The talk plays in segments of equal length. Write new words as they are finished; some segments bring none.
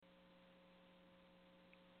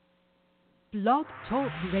Blog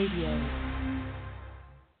Talk Radio.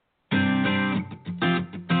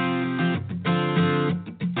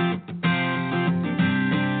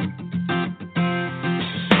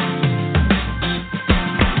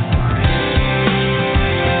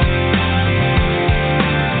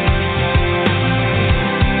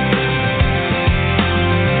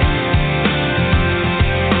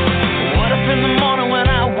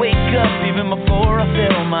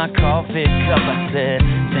 Coffee cup, I said,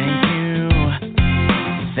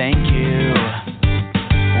 thank you.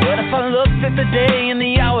 What if I looked at the day and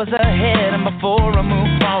the hours ahead, and before I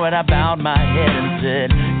moved forward, I bowed my head and said,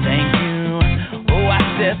 thank you. Oh, I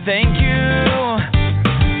said, thank you.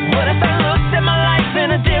 What if I looked at my life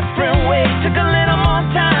in a different way, took a little more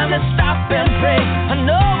time to stop and pray? I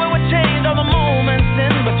know it would change all the moments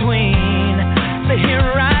in between. So here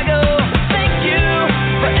I go. Thank you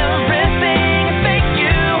for everything.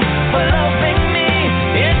 For loving me,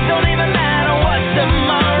 it don't even matter what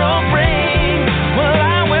tomorrow brings. Well,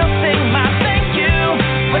 I will sing my thank you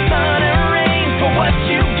for sun and rain, for what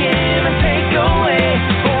you give and take away,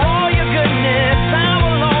 for all your goodness. I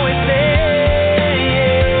will always say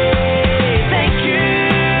thank you.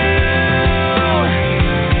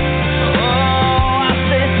 Oh, I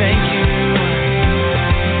say thank you.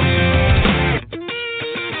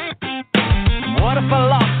 What if I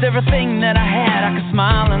lost everything that I had? I could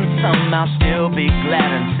smile and somehow still be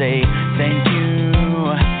glad and say thank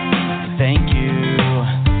you, thank you.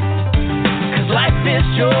 'Cause life is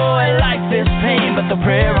joy, life is pain, but the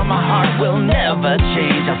prayer on my heart will never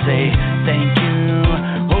change. I say thank you,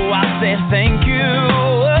 oh, I say thank you.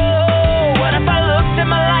 Oh, what if I looked at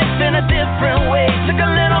my life in a different way, took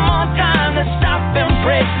a little more time to stop and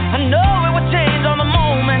pray? I know it would change all the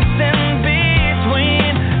moments in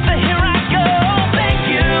between. So here I go. Thank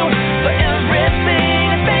you for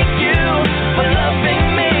everything. Thank you for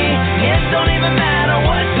loving me. It don't even matter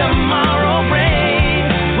what tomorrow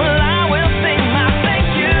brings. Well, I will sing my thank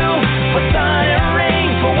you for sun and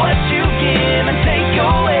rain, for what you give and take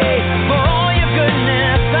away, for all your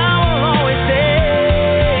goodness. I will always say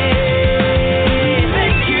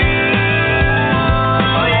thank you.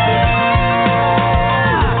 Oh, yeah.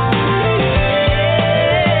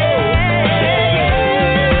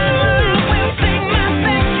 I will sing my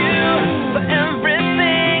thank you for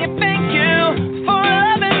everything. Thank you for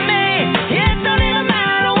loving me. It don't even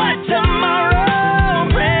matter what tomorrow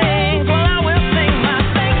brings. Well, I will sing my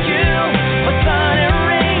thank you for sun and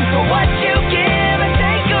rain, for what you give and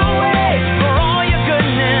take away, for all your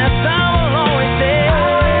goodness. I will always say I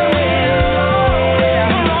will always,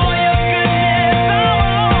 for all your goodness. I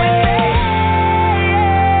will always say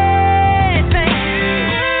thank you.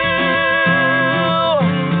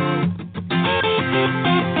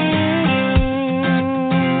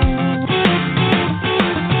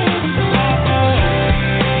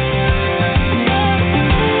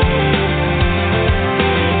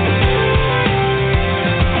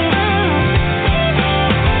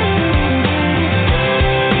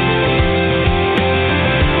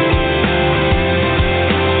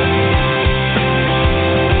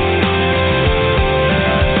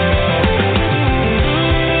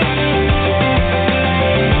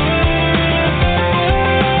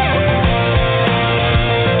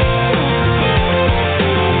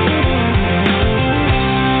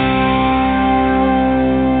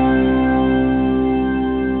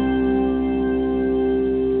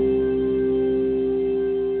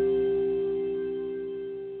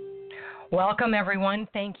 Welcome, everyone.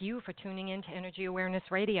 Thank you for tuning in to Energy Awareness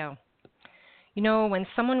Radio. You know, when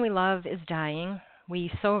someone we love is dying,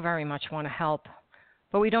 we so very much want to help,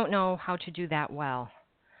 but we don't know how to do that well.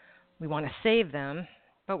 We want to save them,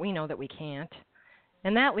 but we know that we can't,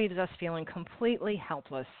 and that leaves us feeling completely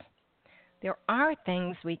helpless. There are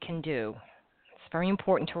things we can do. It's very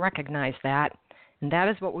important to recognize that, and that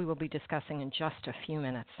is what we will be discussing in just a few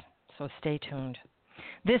minutes, so stay tuned.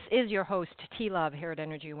 This is your host, T-Love, here at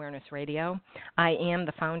Energy Awareness Radio. I am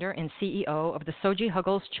the founder and CEO of the Soji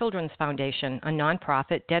Huggles Children's Foundation, a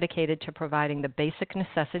nonprofit dedicated to providing the basic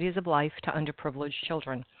necessities of life to underprivileged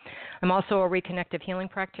children. I'm also a reconnective healing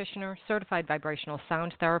practitioner, certified vibrational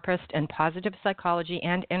sound therapist, and positive psychology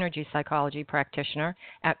and energy psychology practitioner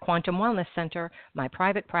at Quantum Wellness Center, my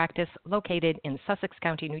private practice located in Sussex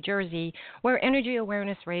County, New Jersey, where Energy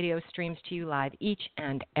Awareness Radio streams to you live each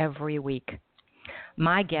and every week.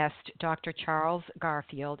 My guest, Dr. Charles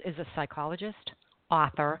Garfield, is a psychologist,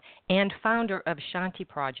 author, and founder of Shanti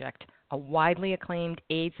Project, a widely acclaimed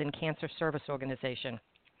AIDS and cancer service organization.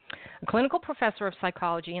 A clinical professor of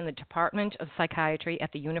psychology in the Department of Psychiatry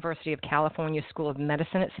at the University of California School of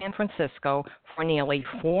Medicine at San Francisco for nearly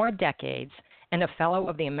 4 decades, and a fellow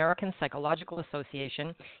of the American Psychological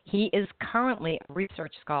Association. He is currently a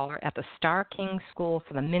research scholar at the Starr King School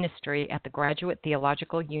for the Ministry at the Graduate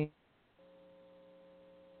Theological University.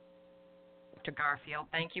 Dr. Garfield,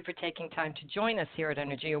 thank you for taking time to join us here at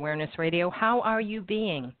Energy Awareness Radio. How are you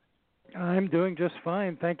being? I'm doing just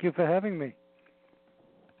fine. Thank you for having me.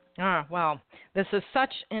 Well, this is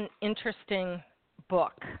such an interesting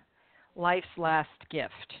book, Life's Last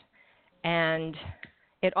Gift, and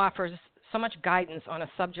it offers so much guidance on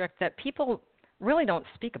a subject that people really don't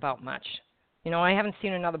speak about much. I haven't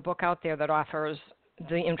seen another book out there that offers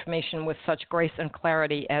the information with such grace and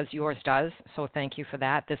clarity as yours does, so thank you for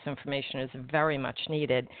that. This information is very much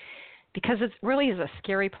needed because it really is a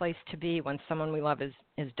scary place to be when someone we love is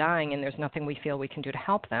dying and there's nothing we feel we can do to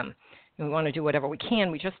help them. And we want to do whatever we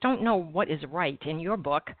can. We just don't know what is right. In your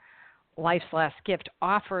book, Life's Last Gift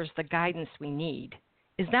offers the guidance we need.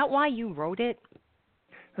 Is that why you wrote it?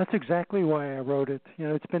 That's exactly why I wrote it.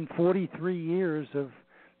 It's been 43 years of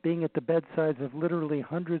being at the bedsides of literally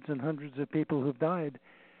hundreds and hundreds of people who've died.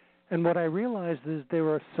 And what I realized is there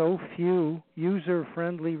are so few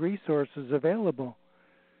user-friendly resources available.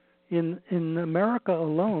 In America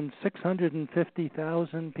alone,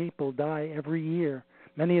 650,000 people die every year,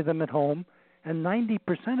 many of them at home, and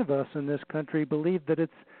 90% of us in this country believe that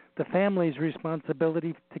it's the family's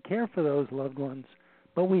responsibility to care for those loved ones.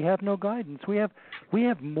 But we have no guidance. We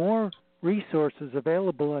have more resources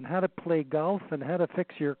available on how to play golf and how to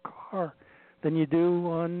fix your car than you do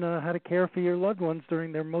on how to care for your loved ones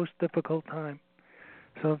during their most difficult time.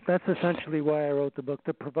 So that's essentially why I wrote the book,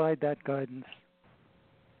 to provide that guidance.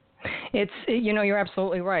 It's, you're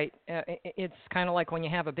absolutely right. It's kind of like when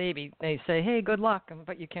you have a baby, they say, hey, good luck,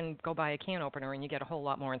 but you can go buy a can opener and you get a whole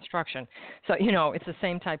lot more instruction. So, it's the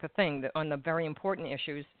same type of thing. On the very important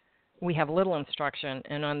issues, we have little instruction,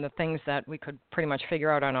 and on the things that we could pretty much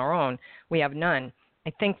figure out on our own, we have none.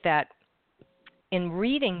 I think that in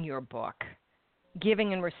reading your book,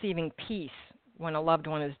 giving and receiving peace when a loved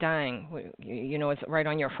one is dying, it's right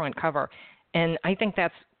on your front cover. And I think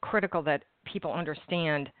that's critical that people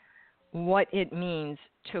understand what it means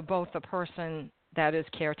to both the person that is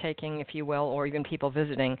caretaking, if you will, or even people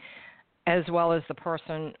visiting, as well as the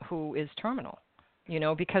person who is terminal.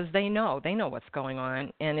 Because they know what's going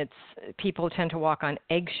on, and people tend to walk on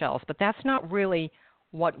eggshells, but that's not really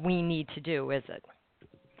what we need to do, is it?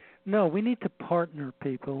 No, we need to partner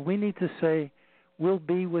people. We need to say, we'll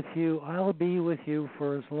be with you, I'll be with you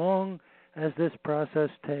for as long as this process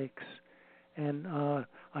takes. And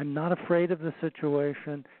I'm not afraid of the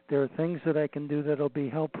situation. There are things that I can do that will be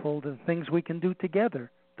helpful. There are things we can do together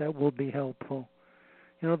that will be helpful.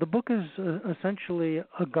 The book is essentially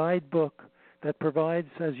a guidebook that provides,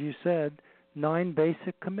 as you said, 9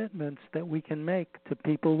 basic commitments that we can make to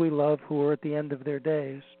people we love who are at the end of their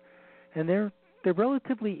days. And they're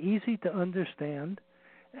relatively easy to understand,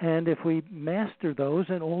 and if we master those,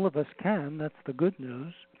 and all of us can, that's the good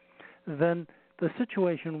news, then the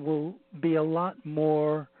situation will be a lot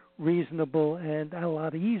more reasonable and a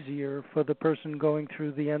lot easier for the person going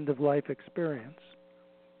through the end-of-life experience.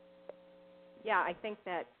 Yeah, I think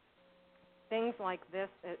that things like this,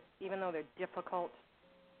 even though they're difficult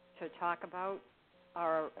to talk about,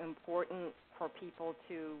 are important for people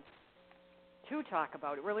to talk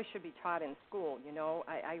about. It really should be taught in school.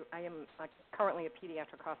 I am currently a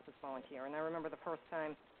pediatric hospice volunteer, and I remember the first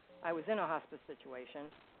time I was in a hospice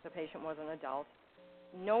situation. The patient was an adult.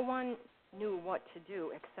 No one knew what to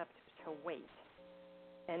do except to wait.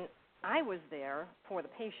 And I was there for the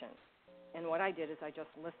patient, and what I did is I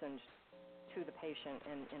just listened to the patient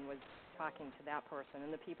and was talking to that person.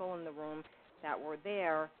 And the people in the room that were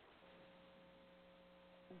there,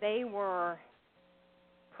 they were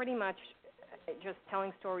pretty much just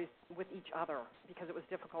telling stories with each other because it was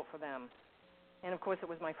difficult for them. And, of course, it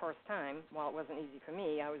was my first time. While it wasn't easy for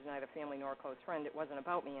me, I was neither family nor a close friend. It wasn't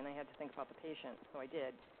about me, and I had to think about the patient, so I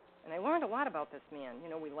did. And I learned a lot about this man.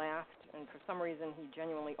 We laughed, and for some reason he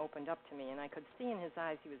genuinely opened up to me, and I could see in his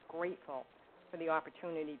eyes he was grateful for the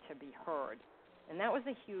opportunity to be heard. And that was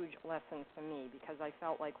a huge lesson for me because I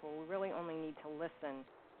felt like, we really only need to listen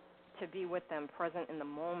to be with them, present in the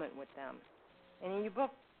moment with them. And in your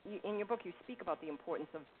book, you speak about the importance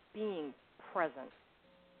of being present.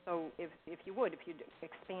 So if you'd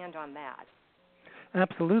expand on that.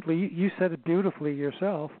 Absolutely. You said it beautifully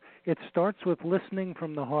yourself. It starts with listening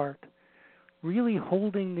from the heart, really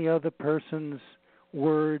holding the other person's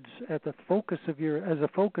words as a focus of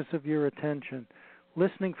your attention,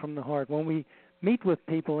 listening from the heart. When we meet with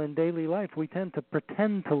people in daily life, we tend to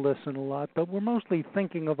pretend to listen a lot, but we're mostly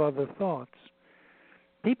thinking of other thoughts.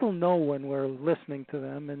 People know when we're listening to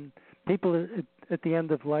them, and people at the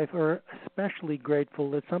end of life are especially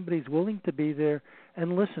grateful that somebody's willing to be there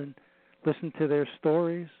and listen to their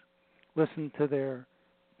stories, listen to their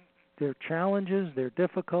challenges, their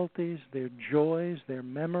difficulties, their joys, their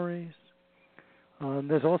memories.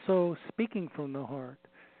 There's also speaking from the heart.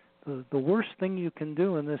 The worst thing you can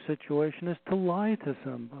do in this situation is to lie to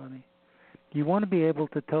somebody. You want to be able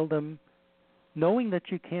to tell them, knowing that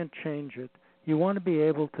you can't change it, you want to be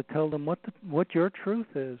able to tell them what your truth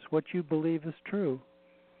is, what you believe is true.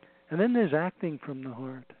 And then there's acting from the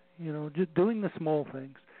heart, just doing the small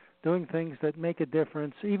things, doing things that make a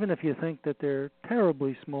difference, even if you think that they're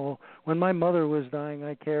terribly small. When my mother was dying,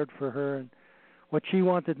 I cared for her, and what she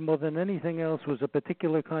wanted more than anything else was a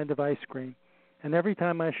particular kind of ice cream. And every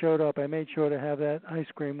time I showed up, I made sure to have that ice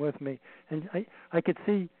cream with me. And I could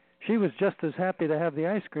see she was just as happy to have the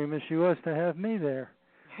ice cream as she was to have me there.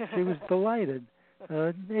 She was delighted.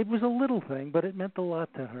 It was a little thing, but it meant a lot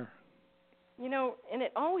to her. And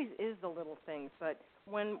it always is the little things, but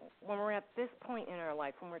when we're at this point in our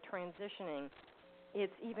life, when we're transitioning,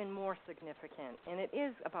 it's even more significant. And it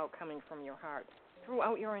is about coming from your heart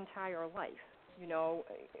throughout your entire life.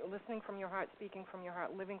 Listening from your heart, speaking from your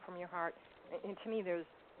heart, living from your heart. And to me, there's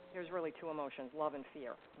really two emotions, love and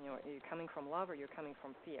fear. Are you coming from love or you're coming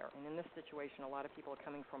from fear? And in this situation, a lot of people are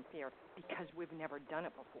coming from fear because we've never done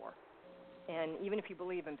it before. And even if you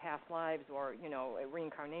believe in past lives or,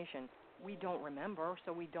 reincarnation, we don't remember,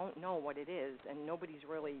 so we don't know what it is. And nobody's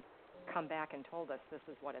really come back and told us this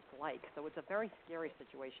is what it's like. So it's a very scary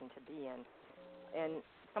situation to be in. And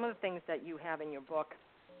some of the things that you have in your book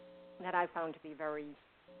that I found to be very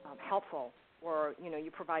helpful were,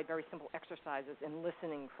 you provide very simple exercises in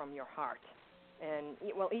listening from your heart. And,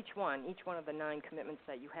 each one of the 9 commitments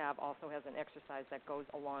that you have also has an exercise that goes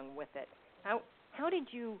along with it. How did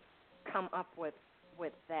you come up with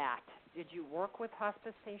that? Did you work with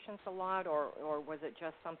hospice patients a lot, or was it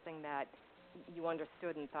just something that you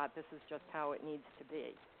understood and thought this is just how it needs to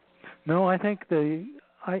be? No, I think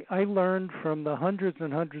I learned from the hundreds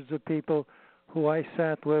and hundreds of people who I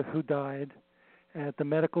sat with who died at the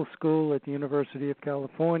medical school at the University of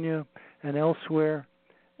California and elsewhere,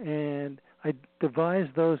 and I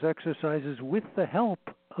devised those exercises with the help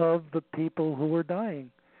of the people who were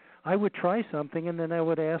dying. I would try something, and then I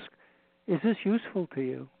would ask, is this useful to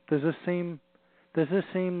you? Does this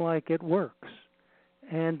seem like it works?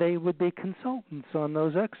 And they would be consultants on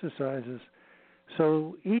those exercises.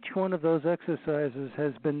 So each one of those exercises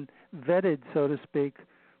has been vetted, so to speak,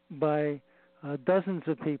 by dozens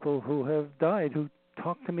of people who have died, who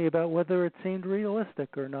talked to me about whether it seemed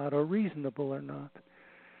realistic or not, or reasonable or not.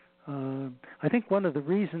 I think one of the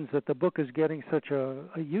reasons that the book is getting such a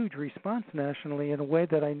huge response nationally in a way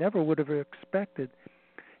that I never would have expected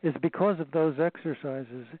is because of those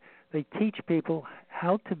exercises. They teach people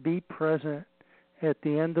how to be present at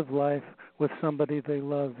the end of life with somebody they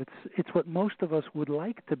love. It's what most of us would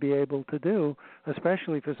like to be able to do,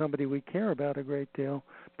 especially for somebody we care about a great deal,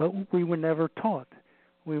 but we were never taught.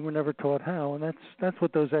 We were never taught how, and that's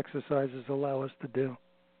what those exercises allow us to do.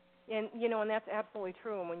 And and that's absolutely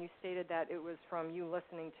true. And when you stated that it was from you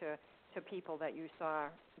listening to people that you saw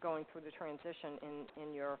going through the transition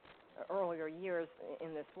in your earlier years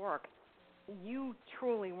in this work, you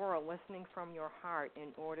truly were listening from your heart in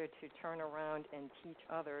order to turn around and teach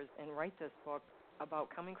others and write this book about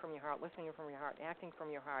coming from your heart, listening from your heart, acting from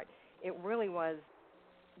your heart. It really was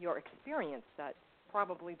your experience that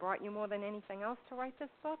probably brought you more than anything else to write this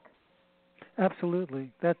book? Absolutely.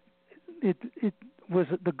 That it was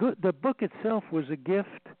the book itself was a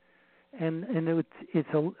gift, and it's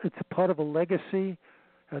a part of a legacy,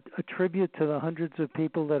 a tribute to the hundreds of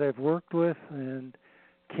people that I've worked with and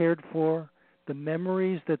cared for, the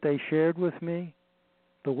memories that they shared with me,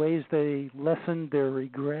 the ways they lessened their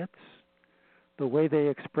regrets, the way they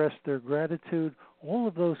expressed their gratitude, all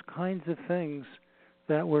of those kinds of things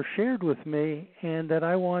that were shared with me and that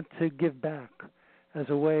I want to give back as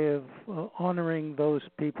a way of honoring those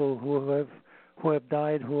people who have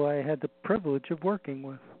died, who I had the privilege of working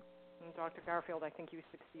with. And Dr. Garfield, I think you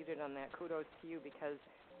succeeded on that. Kudos to you, because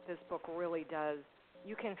this book really does.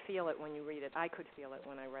 You can feel it when you read it. I could feel it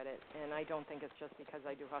when I read it, and I don't think it's just because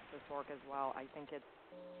I do hospice work as well. I think it's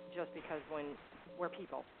just because when we're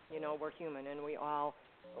people, we're human, and we all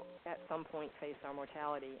at some point face our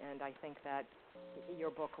mortality, and I think that your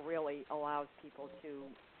book really allows people to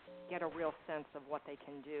get a real sense of what they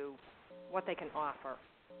can do, what they can offer.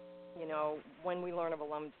 When we learn of a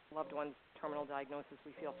loved one's terminal diagnosis,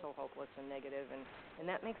 we feel so hopeless and negative, and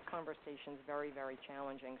that makes conversations very, very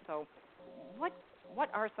challenging. So what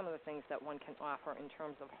are some of the things that one can offer in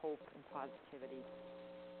terms of hope and positivity?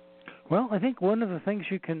 Well, I think one of the things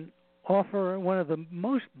you can offer, one of the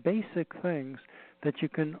most basic things that you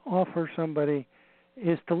can offer somebody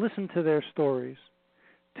is to listen to their stories,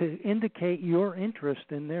 to indicate your interest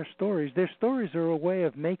in their stories. Their stories are a way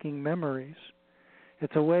of making memories.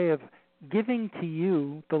 It's a way of giving to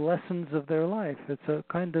you the lessons of their life. It's a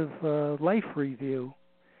kind of life review.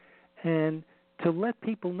 And to let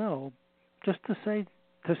people know, just to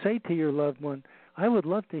say to your loved one, I would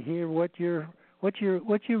love to hear what you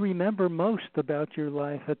remember most about your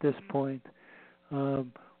life at this point.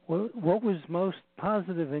 What was most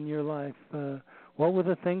positive in your life? What were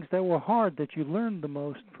the things that were hard that you learned the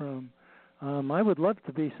most from? I would love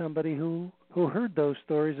to be somebody who heard those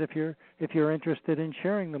stories if you're interested in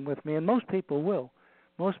sharing them with me. And most people will.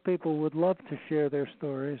 Most people would love to share their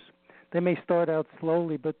stories. They may start out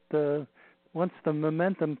slowly, but once the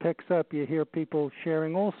momentum picks up, you hear people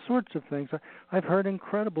sharing all sorts of things. I've heard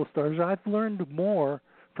incredible stories. I've learned more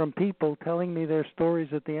from people telling me their stories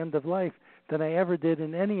at the end of life than I ever did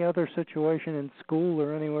in any other situation in school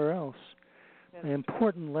or anywhere else. Yes.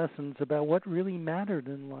 Important lessons about what really mattered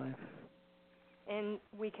in life. And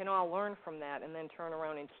we can all learn from that and then turn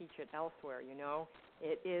around and teach it elsewhere, you know.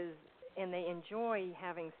 It is, and they enjoy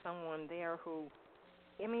having someone there who,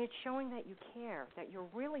 I mean, it's showing that you care, that you're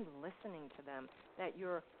really listening to them, that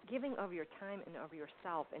you're giving of your time and of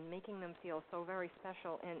yourself and making them feel so very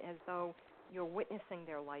special and as though you're witnessing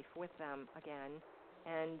their life with them again,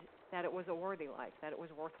 and that it was a worthy life, that it was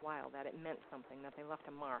worthwhile, that it meant something, that they left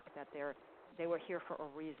a mark, that they were here for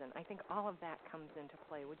a reason. I think all of that comes into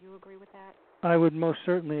play. Would you agree with that? I would most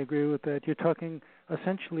certainly agree with that. You're talking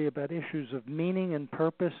essentially about issues of meaning and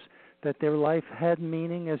purpose, that their life had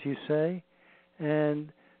meaning, as you say,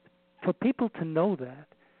 and for people to know that,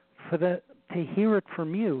 to hear it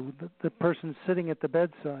from you, the person sitting at the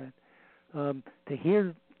bedside, to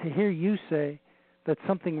hear you say that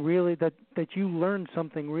something really that you learned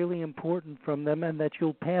something really important from them and that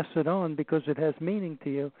you'll pass it on because it has meaning to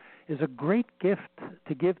you, is a great gift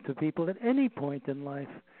to give to people at any point in life,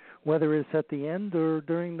 whether it's at the end or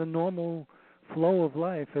during the normal flow of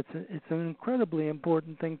life. It's an incredibly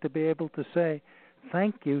important thing to be able to say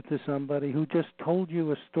thank you to somebody who just told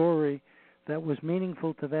you a story that was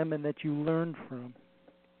meaningful to them and that you learned from.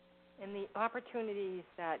 And the opportunities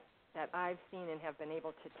that I've seen and have been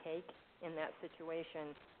able to take in that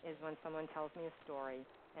situation is when someone tells me a story,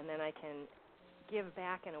 and then I can give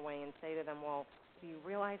back in a way and say to them, well, do you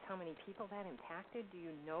realize how many people that impacted? Do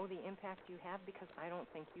you know the impact you have? Because I don't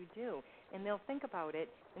think you do. And they'll think about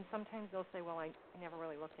it, and sometimes they'll say, well, I never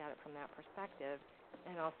really looked at it from that perspective.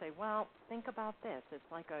 And I'll say, well, think about this. It's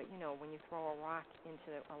like when you throw a rock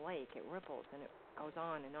into a lake, it ripples, and it goes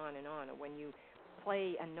on and on and on. And when you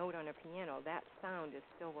play a note on a piano, that sound is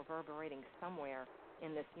still reverberating somewhere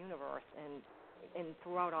in this universe and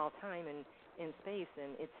throughout all time and in space,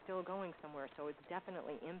 and it's still going somewhere. So it's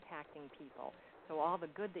definitely impacting people. So all the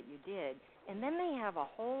good that you did, and then they have a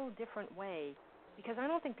whole different way, because I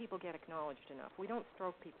don't think people get acknowledged enough. We don't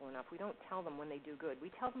stroke people enough. We don't tell them when they do good.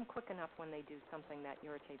 We tell them quick enough when they do something that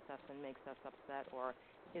irritates us and makes us upset or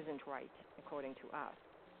isn't right according to us.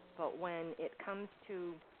 But when it comes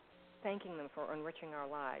to thanking them for enriching our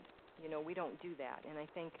lives, we don't do that. And I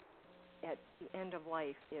think at the end of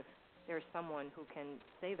life, if there's someone who can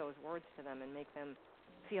say those words to them and make them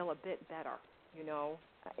feel a bit better,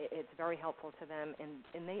 it's very helpful to them,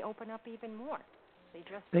 and they open up even more. They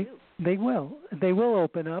just do. They will. They will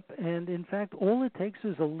open up, and in fact, all it takes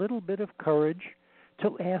is a little bit of courage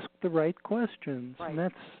to ask the right questions. Right. And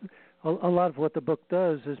that's a lot of what the book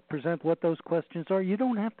does, is present what those questions are. You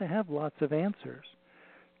don't have to have lots of answers.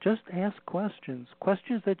 Just ask questions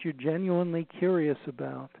that you're genuinely curious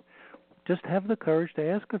about. Just have the courage to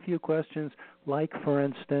ask a few questions, like, for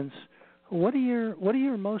instance, what are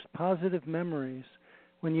your most positive memories?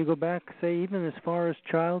 When you go back, say, even as far as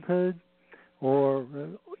childhood or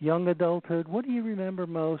young adulthood, what do you remember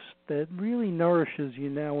most that really nourishes you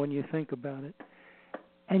now when you think about it?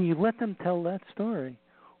 And you let them tell that story.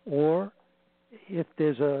 Or if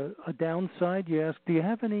there's a downside, you ask, do you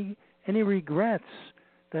have any regrets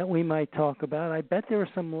that we might talk about? I bet there are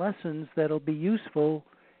some lessons that'll be useful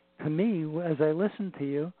to me as I listen to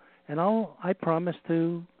you, and I promise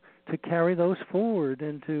to carry those forward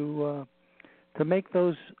and to make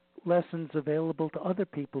those lessons available to other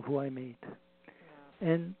people who I meet. Yeah.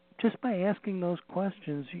 And just by asking those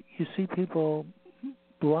questions, you see people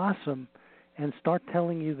blossom and start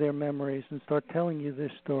telling you their memories and start telling you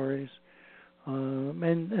their stories.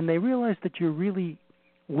 And they realize that you're really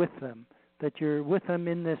with them, that you're with them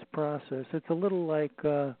in this process. It's a little like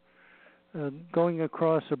going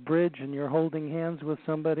across a bridge and you're holding hands with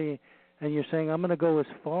somebody and you're saying, I'm going to go as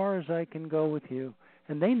far as I can go with you.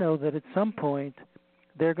 And they know that at some point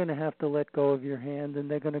they're going to have to let go of your hand,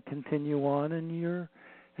 and they're going to continue on, and you're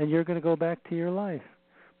going to go back to your life.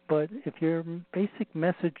 But if your basic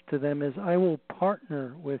message to them is, I will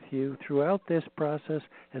partner with you throughout this process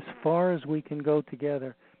as far as we can go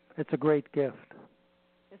together, it's a great gift.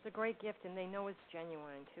 It's a great gift, and they know it's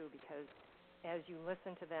genuine, too, because as you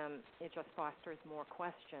listen to them, it just fosters more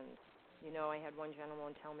questions. You know, I had one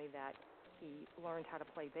gentleman tell me that he learned how to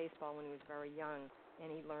play baseball when he was very young, and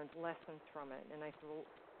he learned lessons from it. And I said, well,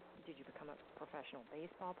 did you become a professional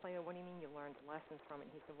baseball player? What do you mean you learned lessons from it?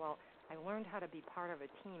 And he said, well, I learned how to be part of a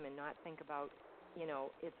team and not think about, you know,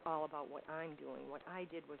 it's all about what I'm doing. What I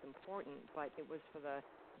did was important, but it was for the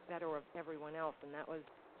better of everyone else, and that was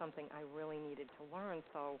something I really needed to learn.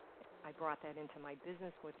 So I brought that into my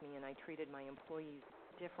business with me, and I treated my employees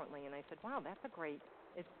differently. And I said, wow, that's a great,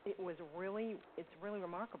 it's really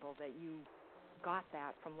remarkable that you got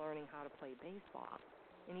that from learning how to play baseball.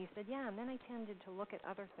 And he said, yeah, and then I tended to look at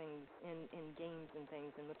other things in games and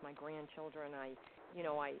things, and with my grandchildren, I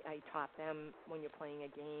taught them when you're playing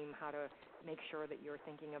a game how to make sure that you're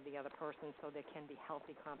thinking of the other person so there can be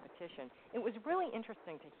healthy competition. It was really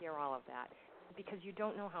interesting to hear all of that, because you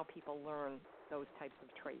don't know how people learn those types of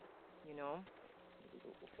traits, you know,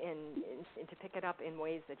 and to pick it up in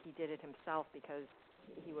ways that he did it himself, because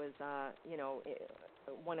he was,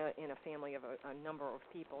 in a family of a number of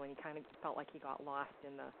people, and he kind of felt like he got lost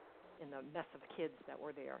in the mess of kids that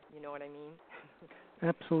were there. You know what I mean?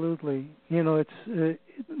 Absolutely. You know, it's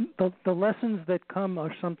the lessons that come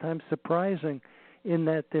are sometimes surprising in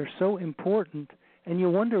that they're so important, and you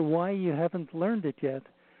wonder why you haven't learned it yet.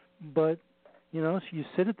 But, you know, so you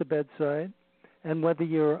sit at the bedside, and whether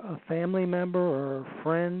you're a family member or a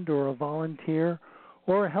friend or a volunteer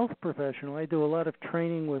or a health professional. I do a lot of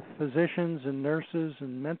training with physicians and nurses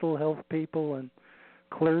and mental health people and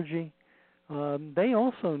clergy. They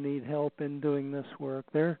also need help in doing this work.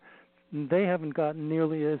 They haven't gotten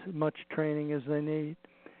nearly as much training as they need.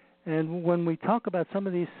 And when we talk about some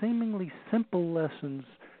of these seemingly simple lessons,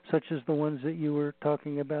 such as the ones that you were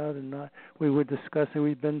talking about and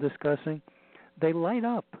we've been discussing, they light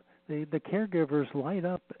up. The caregivers light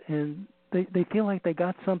up, and they feel like they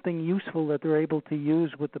got something useful that they're able to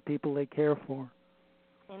use with the people they care for.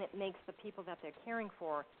 And it makes the people that they're caring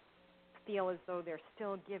for feel as though they're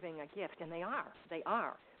still giving a gift, and they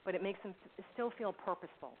are. But it makes them still feel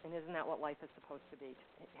purposeful, and isn't that what life is supposed to be?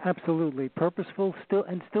 Absolutely. Purposeful,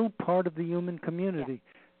 still part of the human community,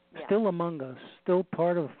 yeah. Still among us, still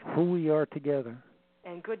part of who we are together.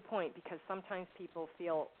 And good point, because sometimes people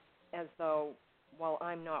feel as though, well,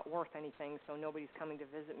 I'm not worth anything, so nobody's coming to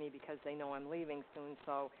visit me because they know I'm leaving soon.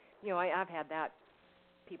 So, you know, I've had that,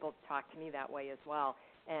 people talk to me that way as well.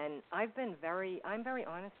 And I'm very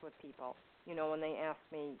honest with people. You know, when they ask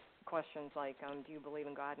me questions like, do you believe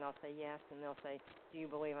in God? And I'll say yes. And they'll say, do you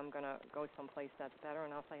believe I'm going to go someplace that's better?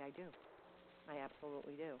 And I'll say, I do. I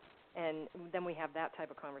absolutely do. And then we have that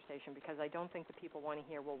type of conversation, because I don't think the people want to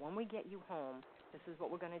hear, well, when we get you home, this is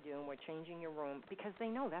what we're going to do, and we're changing your room, because they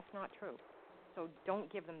know that's not true. So don't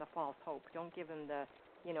give them the false hope. Don't give them the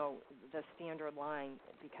standard line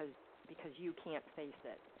because you can't face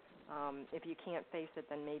it. If you can't face it,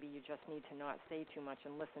 then maybe you just need to not say too much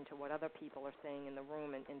and listen to what other people are saying in the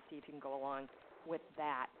room, and see if you can go along with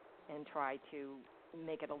that and try to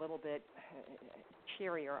make it a little bit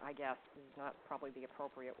cheerier, I guess, is not probably the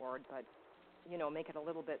appropriate word, but, you know, make it a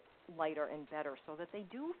little bit lighter and better so that they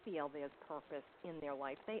do feel there's purpose in their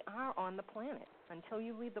life. They are on the planet. Until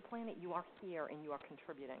you leave the planet, you are here and you are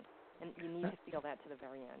contributing, and you need to feel that to the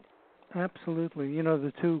very end. Absolutely. You know,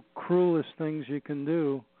 the two cruelest things you can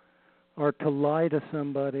do are to lie to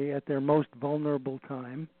somebody at their most vulnerable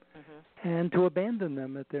time, and to abandon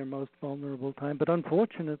them at their most vulnerable time. But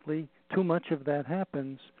unfortunately, too much of that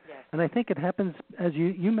happens. Yes. And I think it happens, as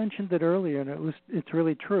you mentioned it earlier, and it's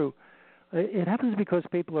really true. It happens because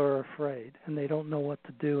people are afraid and they don't know what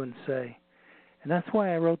to do and say. And that's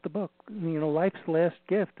why I wrote the book. You know, life's last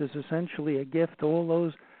gift is essentially a gift to all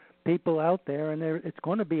those people out there, and it's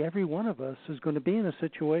going to be every one of us is going to be in a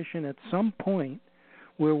situation at some point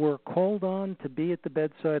where we're called on to be at the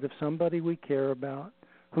bedside of somebody we care about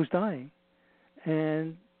who's dying.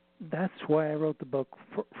 And that's why I wrote the book,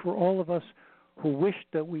 for all of us who wish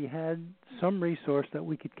that we had some resource that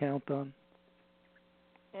we could count on.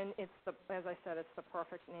 And as I said, it's the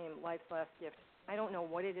perfect name, Life's Last Gift. I don't know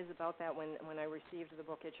what it is about that. When I received the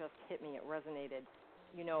book, it just hit me. It resonated,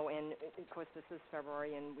 you know. And of course, this is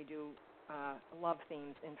February, and we do love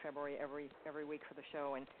themes in February every week for the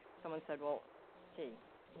show. And someone said, "Well, gee,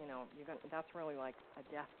 you know, that's really like a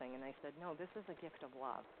death thing." And I said, "No, this is a gift of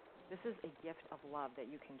love. This is a gift of love that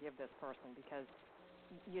you can give this person, because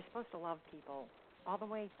you're supposed to love people all the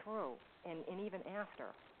way through and even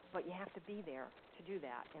after, but you have to be there to do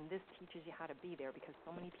that. And this teaches you how to be there because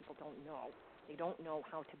so many people don't know. They don't know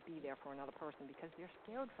how to be there for another person because they're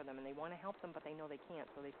scared for them and they want to help them, but they know they can't,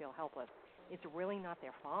 so they feel helpless. It's really not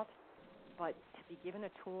their fault, but to be given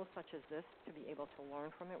a tool such as this, to be able to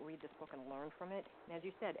learn from it, read this book and learn from it, and as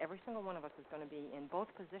you said, every single one of us is going to be in both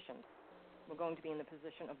positions. We're going to be in the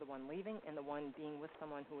position of the one leaving and the one being with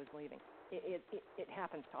someone who is leaving. It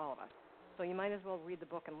happens to all of us. So you might as well read the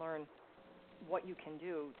book and learn what you can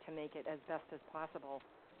do to make it as best as possible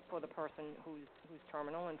for the person who's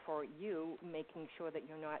terminal, and for you making sure that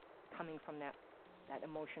you're not coming from that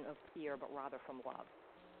emotion of fear, but rather from love.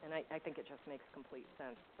 And I think it just makes complete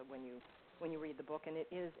sense that when you read the book, and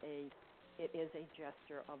it is a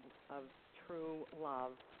gesture of true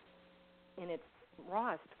love in its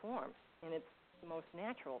rawest form, in its most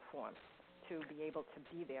natural form, to be able to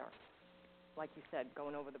be there, like you said,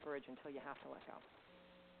 going over the bridge until you have to let go.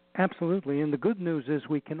 Absolutely, and the good news is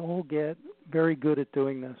we can all get very good at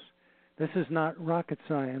doing this. This is not rocket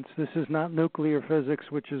science. This is not nuclear physics,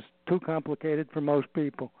 which is too complicated for most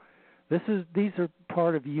people. These are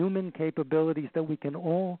part of human capabilities that we can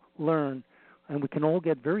all learn, and we can all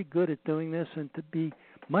get very good at doing this and to be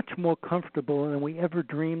much more comfortable than we ever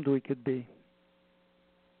dreamed we could be.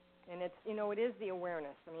 And it's, it is the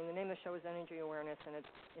awareness. I mean, the name of the show is Energy Awareness, and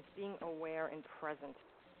it's being aware and present.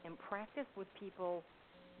 And practice with people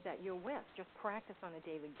that you're with. Just practice on a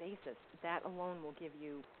daily basis. That alone will give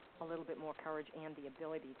you a little bit more courage and the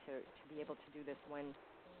ability to be able to do this when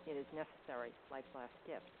it is necessary, life's last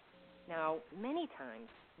gift. Now, many times,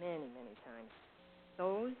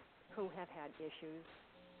 those who have had issues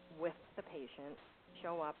with the patient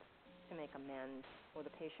show up to make amends, or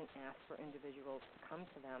the patient asks for individuals to come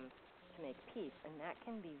to them to make peace, and that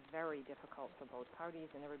can be very difficult for both parties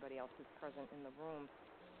and everybody else who's present in the room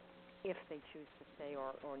if they choose to stay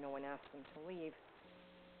or no one asks them to leave.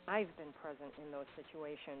 I've been present in those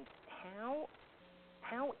situations.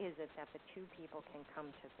 How is it that the two people can come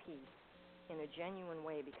to peace in a genuine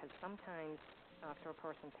way? Because sometimes after a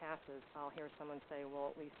person passes, I'll hear someone say,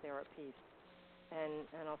 well, at least they're at peace. And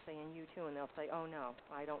I'll say, and you too, and they'll say, oh, no,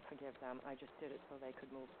 I don't forgive them. I just did it so they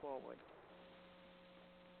could move forward.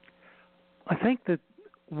 I think that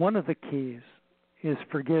one of the keys is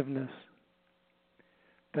forgiveness.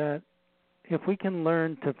 That if we can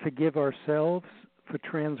learn to forgive ourselves for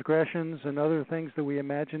transgressions and other things that we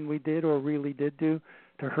imagine we did or really did do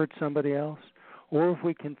to hurt somebody else, or if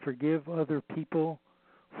we can forgive other people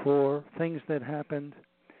for things that happened,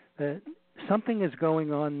 that something is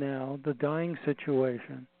going on now, the dying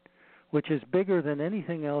situation, which is bigger than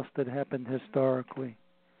anything else that happened historically.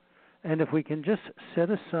 And if we can just set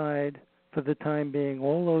aside for the time being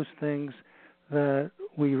all those things that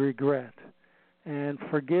we regret and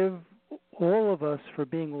forgive all of us for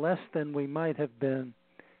being less than we might have been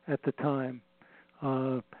at the time,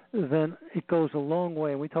 then it goes a long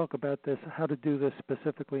way. And we talk about this, how to do this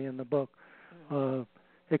specifically in the book.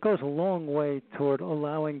 It goes a long way toward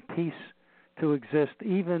allowing peace to exist,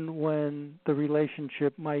 even when the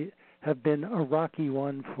relationship might have been a rocky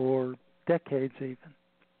one for decades even.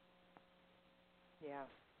 Yeah.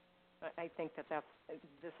 I think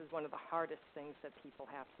this is one of the hardest things that people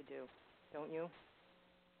have to do, don't you?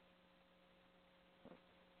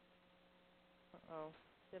 Uh-oh.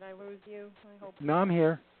 Did I lose you? I hope. No, I'm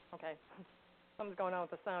here. Okay. Something's going on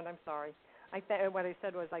with the sound. I'm sorry. What I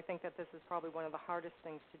said was I think that this is probably one of the hardest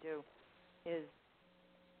things to do is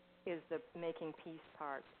the making peace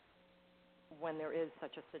part when there is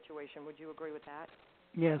such a situation. Would you agree with that?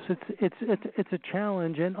 Yes, it's a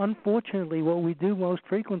challenge, and unfortunately what we do most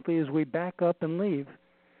frequently is we back up and leave.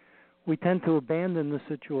 We tend to abandon the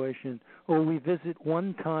situation, or we visit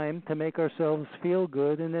one time to make ourselves feel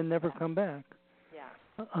good and then never come back.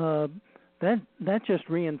 Yeah. That just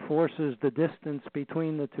reinforces the distance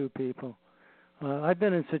between the two people. I've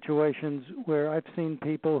been in situations where I've seen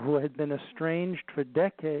people who had been estranged for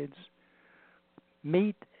decades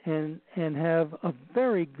meet and have a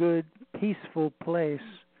very good, peaceful place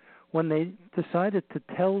when they decided to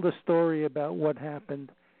tell the story about what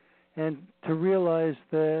happened and to realize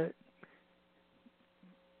that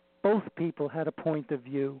both people had a point of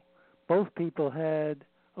view. Both people had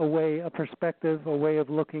a perspective, a way of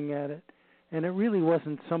looking at it. And it really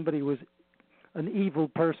wasn't somebody was an evil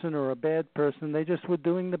person or a bad person. They just were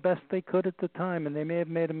doing the best they could at the time, and they may have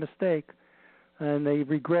made a mistake, and they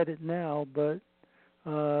regret it now, but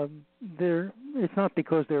it's not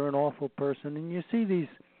because they're an awful person. And you see these,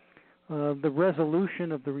 the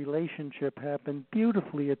resolution of the relationship happen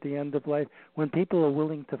beautifully at the end of life when people are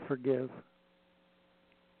willing to forgive.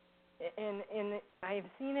 And I've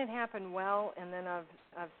seen it happen well, and then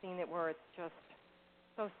I've seen it where it's just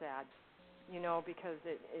so sad, because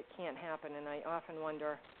it can't happen. And I often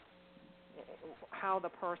wonder how the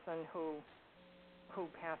person who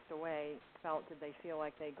passed away felt. Did they feel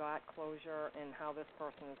like they got closure, and how this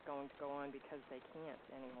person is going to go on because they can't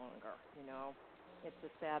any longer, It's a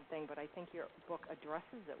sad thing, but I think your book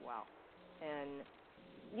addresses it well. And,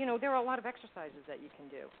 there are a lot of exercises that you can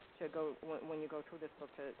do to go when you go through this book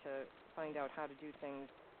to find out how to do things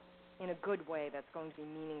in a good way that's going to be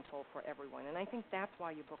meaningful for everyone. And I think that's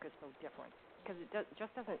why your book is so different, because it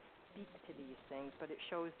just doesn't speak to these things, but it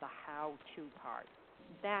shows the how-to part.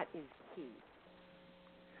 That is key.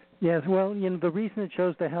 Yes, well, the reason it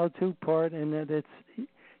shows the how-to part and that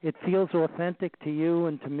it feels authentic to you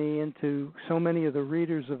and to me and to so many of the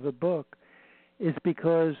readers of the book is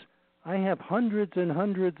because I have hundreds and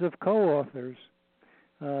hundreds of co-authors,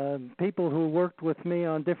 people who worked with me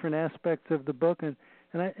on different aspects of the book, and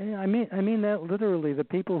I mean that literally. The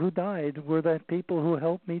people who died were the people who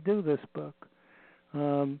helped me do this book.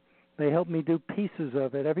 They helped me do pieces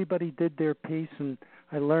of it. Everybody did their piece, and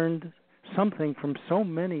I learned something from so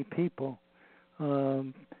many people.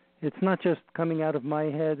 It's not just coming out of my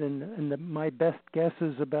head and my best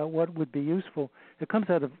guesses about what would be useful. It comes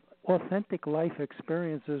out of authentic life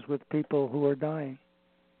experiences with people who are dying.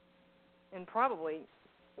 And probably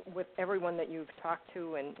with everyone that you've talked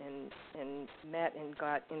to and met and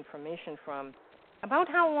got information from, about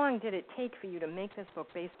how long did it take for you to make this book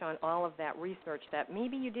based on all of that research that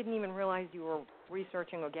maybe you didn't even realize you were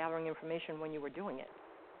researching or gathering information when you were doing it?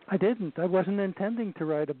 I didn't. I wasn't intending to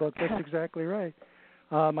write a book. That's exactly right.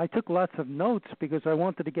 I took lots of notes because I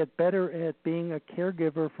wanted to get better at being a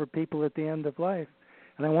caregiver for people at the end of life.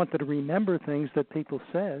 And I wanted to remember things that people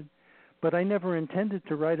said. But I never intended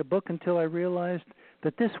to write a book until I realized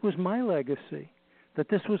that this was my legacy, that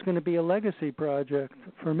this was going to be a legacy project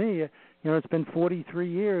for me. It's been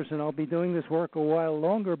 43 years, and I'll be doing this work a while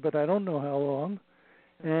longer, but I don't know how long.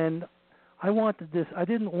 And I wanted this. I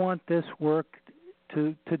didn't want this work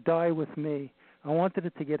to die with me. I wanted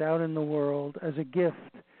it to get out in the world as a gift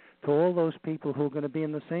to all those people who are going to be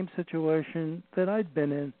in the same situation that I'd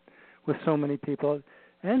been in with so many people,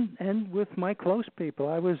 and with my close people.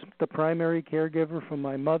 I was the primary caregiver for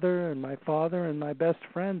my mother and my father and my best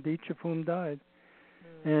friend, each of whom died.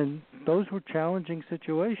 And those were challenging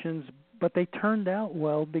situations, but they turned out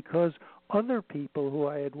well because other people who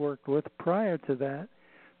I had worked with prior to that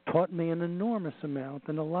taught me an enormous amount,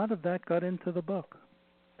 and a lot of that got into the book.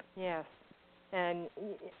 Yes, and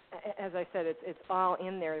as I said, it's all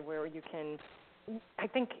in there where you can. I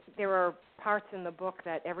think there are parts in the book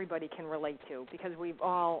that everybody can relate to, because we've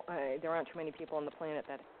all. There aren't too many people on the planet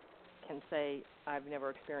that can say, "I've never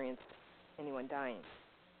experienced anyone dying."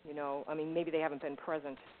 Maybe they haven't been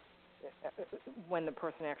present when the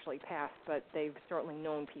person actually passed, but they've certainly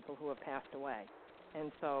known people who have passed away,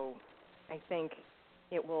 and so I think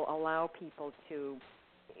it will allow people to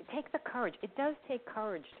take the courage. It does take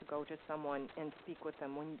courage to go to someone and speak with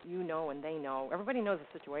them when you know and they know. Everybody knows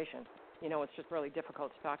the situation. It's just really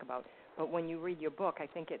difficult to talk about. But when you read your book, I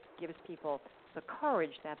think it gives people the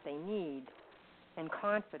courage that they need and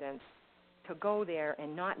confidence to go there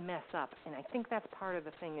and not mess up. And I think that's part of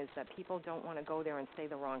the thing, is that people don't want to go there and say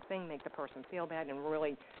the wrong thing, make the person feel bad, and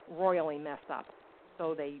really royally mess up.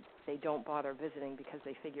 So they don't bother visiting because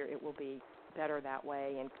they figure it will be better that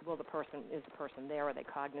way, and is the person there, are they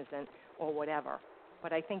cognizant, or whatever.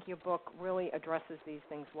 But I think your book really addresses these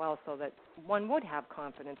things well, so that one would have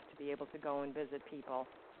confidence to be able to go and visit people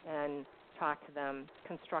and talk to them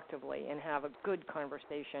constructively and have a good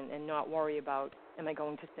conversation and not worry about, am I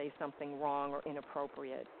going to say something wrong or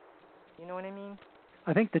inappropriate? You know what I mean?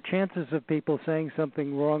 I think the chances of people saying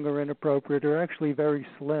something wrong or inappropriate are actually very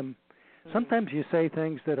slim. Mm-hmm. Sometimes you say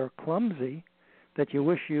things that are clumsy, that you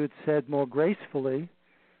wish you had said more gracefully,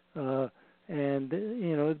 but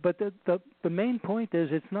the main point is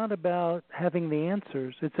it's not about having the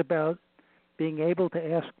answers. It's about being able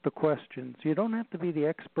to ask the questions. You don't have to be the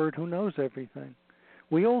expert who knows everything.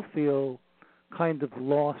 We all feel kind of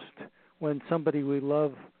lost when somebody we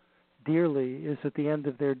love dearly is at the end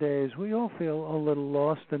of their days. We all feel a little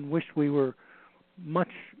lost and wish we were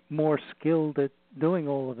much more skilled at doing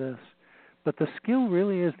all of this. But the skill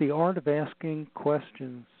really is the art of asking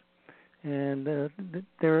questions. And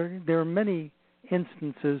there are many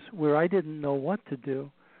instances where I didn't know what to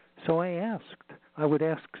do, so I asked. I would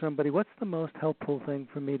ask somebody, what's the most helpful thing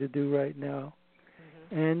for me to do right now?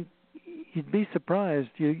 Mm-hmm. And you'd be surprised.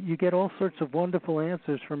 You get all sorts of wonderful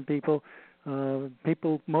answers from people.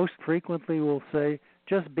 People most frequently will say,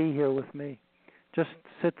 just be here with me. Just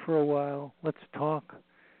sit for a while. Let's talk.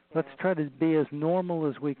 Let's try to be as normal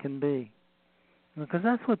as we can be. Because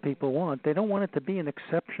that's what people want. They don't want it to be an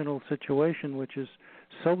exceptional situation which is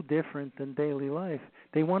so different than daily life.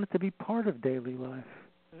 They want it to be part of daily life.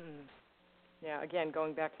 Mm. Yeah, again,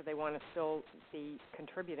 going back to they want to still be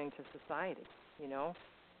contributing to society,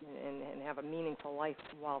 and have a meaningful life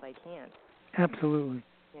while they can. Absolutely.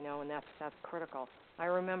 And that's critical. I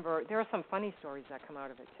remember there are some funny stories that come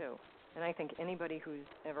out of it, too. And I think anybody who's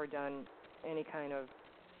ever done any kind of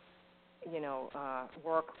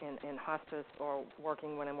work in hospice or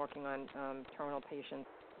when I'm working on terminal patients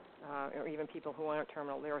or even people who aren't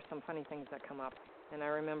terminal, there are some funny things that come up. And I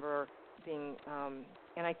remember being,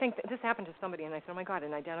 and I think this happened to somebody, and I said, oh, my God,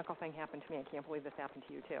 an identical thing happened to me. I can't believe this happened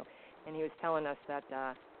to you, too. And he was telling us that,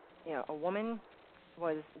 a woman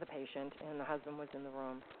was the patient and the husband was in the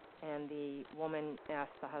room. And the woman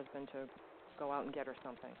asked the husband to go out and get her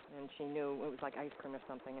something. And she knew it was like ice cream or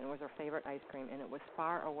something, and it was her favorite ice cream, and it was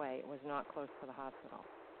far away. It was not close to the hospital.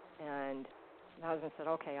 And the husband said,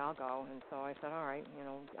 okay, I'll go. And so I said, all right,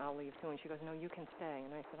 I'll leave too. And she goes, no, you can stay.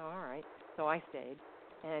 And I said, all right. So I stayed,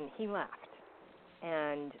 and he left.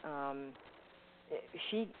 And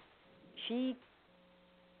she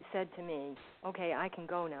said to me, okay, I can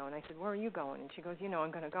go now. And I said, where are you going? And she goes,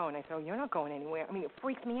 I'm going to go. And I said, oh, you're not going anywhere. I mean, it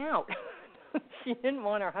freaked me out. She didn't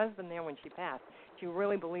want her husband there when she passed. She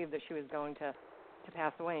really believed that she was going to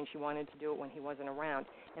pass away, and she wanted to do it when he wasn't around.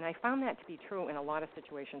 And I found that to be true in a lot of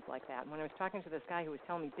situations like that. When I was talking to this guy who was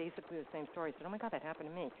telling me basically the same story, I said, oh, my God, that happened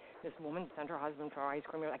to me. This woman sent her husband for ice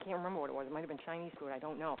cream. I can't remember what it was. It might have been Chinese food. I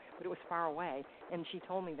don't know. But it was far away. And she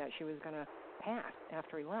told me that she was going to pass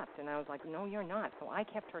after he left. And I was like, no, you're not. So I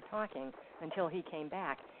kept her talking until he came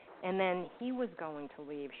back. And then he was going to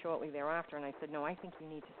leave shortly thereafter. And I said, no, I think you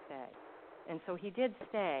need to stay. And so he did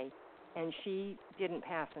stay, and she didn't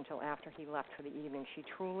pass until after he left for the evening. She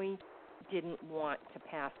truly didn't want to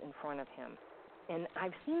pass in front of him. And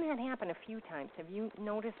I've seen that happen a few times. Have you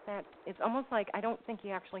noticed that? It's almost like I don't think you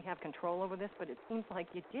actually have control over this, but it seems like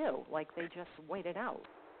you do, like they just wait it out.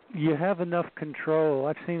 You have enough control.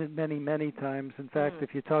 I've seen it many, many times. In fact,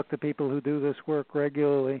 if you talk to people who do this work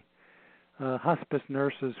regularly, hospice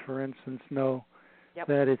nurses, for instance, know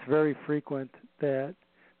that it's very frequent that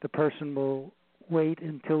the person will wait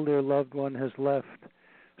until their loved one has left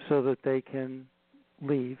so that they can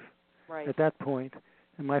leave at that point.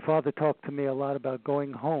 And my father talked to me a lot about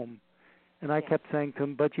going home. And I kept saying to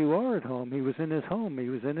him, but you are at home. He was in his home. He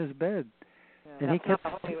was in his bed. And he kept, not the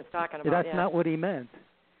home he was talking about. That's not what he meant.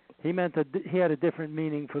 He meant that he had a different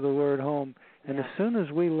meaning for the word home. And as soon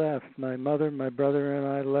as we left, my mother, my brother, and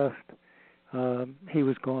I left, he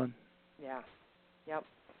was gone. Yeah. Yep.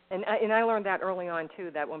 And I learned that early on,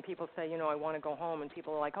 too, that when people say, I want to go home, and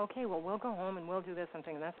people are like, okay, well, we'll go home and we'll do this. I'm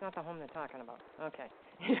thinking, that's not the home they're talking about. Okay.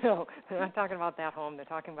 They're not talking about that home. They're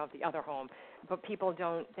talking about the other home. But people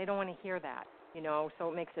don't want to hear that,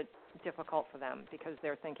 so it makes it difficult for them because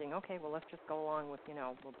they're thinking, okay, well, let's just go along with,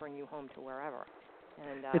 we'll bring you home to wherever.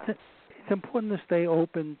 And it's important to stay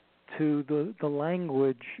open to the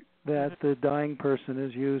language that the dying person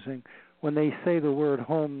is using. When they say the word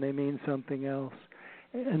home, they mean something else.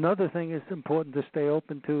 Another thing is important to stay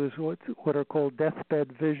open to is what are called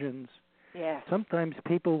deathbed visions. Yes. Sometimes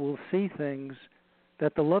people will see things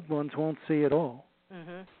that the loved ones won't see at all.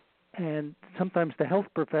 Mm-hmm. And sometimes the health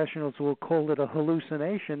professionals will call it a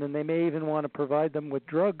hallucination, and they may even want to provide them with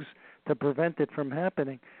drugs to prevent it from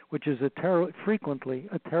happening, which is frequently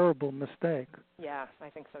a terrible mistake. Yeah, I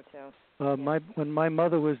think so too. When my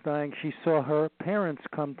mother was dying, she saw her parents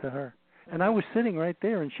come to her, and I was sitting right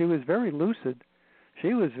there, and she was very lucid.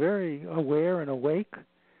 She was very aware and awake,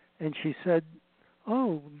 and she said,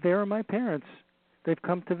 oh, there are my parents. They've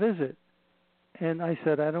come to visit. And I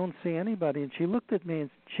said, I don't see anybody. And she looked at me, and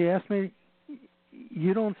she asked me,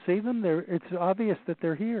 you don't see them? It's obvious that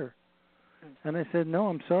they're here. And I said, no,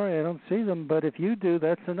 I'm sorry, I don't see them, but if you do,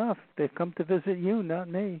 that's enough. They've come to visit you, not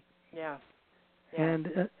me. Yeah.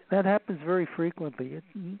 And that happens very frequently.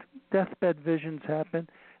 Deathbed visions happen,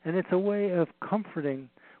 and it's a way of comforting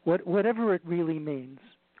whatever it really means,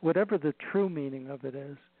 whatever the true meaning of it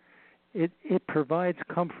is. It provides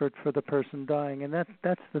comfort for the person dying, and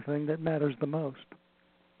that's the thing that matters the most.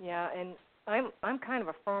 Yeah, and I'm kind of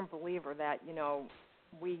a firm believer that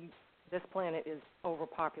this planet is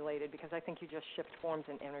overpopulated because I think you just shift forms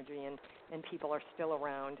and energy, and people are still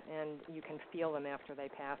around, and you can feel them after they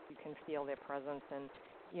pass. You can feel their presence, and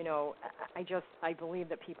I believe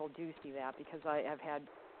that people do see that because I have had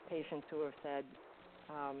patients who have said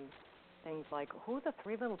things like, "Who are the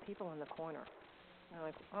three little people in the corner?" And I'm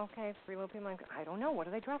like, "Okay, three little people." I don't know. What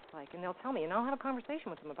are they dressed like? And they'll tell me, and I'll have a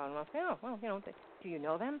conversation with them about it. And I'll say, "Oh, well, do you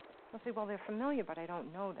know them?" I'll say, well, they're familiar, but I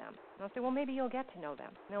don't know them. And I'll say, well, maybe you'll get to know them.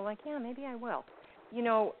 And they're like, yeah, maybe I will.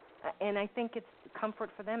 And I think it's comfort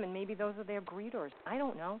for them, and maybe those are their greeters. I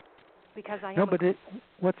don't know, because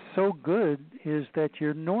what's so good is that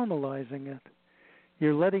you're normalizing it.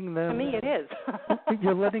 You're letting them. To me, it is.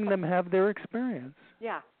 You're letting them have their experience.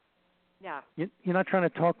 Yeah. You're not trying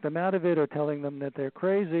to talk them out of it or telling them that they're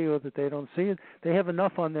crazy or that they don't see it. They have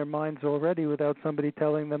enough on their minds already without somebody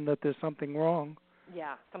telling them that there's something wrong.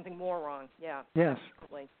 Yeah, something more wrong. Yeah. Yes.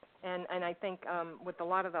 Absolutely. And I think with a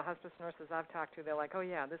lot of the hospice nurses I've talked to, they're like, oh,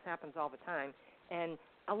 yeah, this happens all the time. And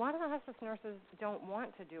a lot of the hospice nurses don't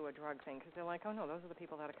want to do a drug thing because they're like, oh, no, those are the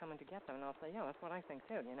people that are coming to get them. And I'll say, yeah, that's what I think,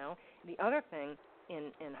 too, The other thing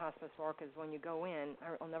in hospice work is when you go in,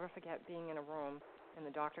 I'll never forget being in a room, and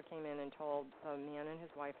the doctor came in and told the man and his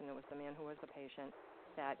wife, and it was the man who was the patient,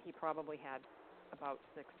 that he probably had about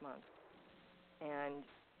 6 months. And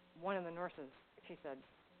one of the nurses, she said,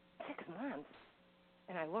 6 months?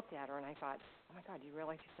 And I looked at her and I thought, oh, my God, do you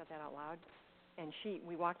realize you said that out loud? And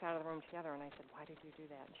we walked out of the room together, and I said, why did you do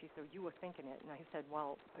that? And she said, you were thinking it. And I said,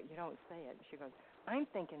 well, but you don't say it. And she goes, I'm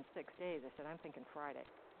thinking 6 days. I said, I'm thinking Friday,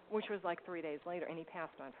 which was like 3 days later, and he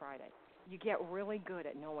passed on Friday. You get really good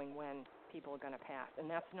at knowing when people are going to pass, and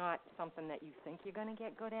that's not something that you think you're going to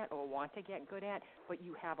get good at or want to get good at, but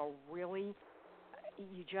you have I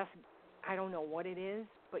don't know what it is,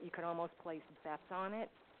 but you could almost place bets on it,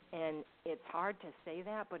 and it's hard to say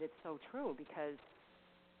that, but it's so true because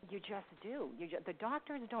you just do. The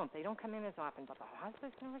doctors don't. They don't come in as often, but the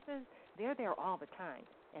hospice nurses, they're there all the time,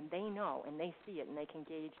 and they know, and they see it, and they can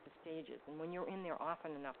gauge the stages, and when you're in there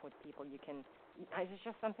often enough with people, it's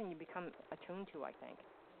just something you become attuned to, I think.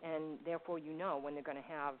 And therefore, when they're going to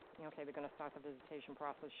have, they're going to start the visitation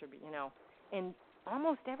process, should be, And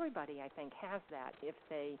almost everybody, I think, has that if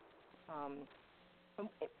they,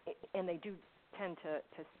 and they do tend to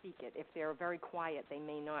seek it. If they're very quiet, they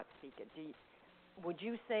may not seek it. Would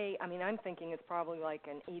you say, I'm thinking it's probably like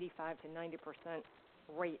an 85 to 90%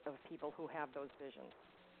 rate of people who have those visions.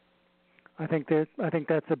 I think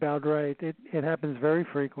that's about right. It happens very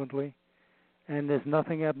frequently, and there's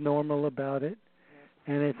nothing abnormal about it.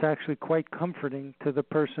 And it's actually quite comforting to the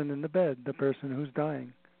person in the bed, the person who's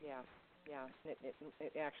dying. Yeah,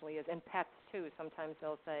 it actually is. And pets, too. Sometimes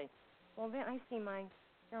they'll say, well, I see my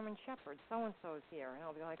German Shepherd, so-and-so's here. And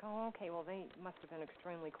I'll be like, oh, okay, well, they must have been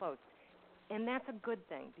extremely close. And that's a good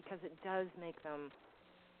thing because it does make them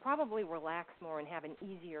probably relax more and have an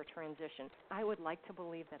easier transition. I would like to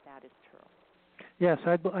believe that is true. Yes,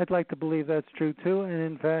 I'd like to believe that's true, too. And,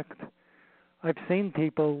 in fact, I've seen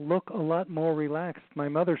people look a lot more relaxed. My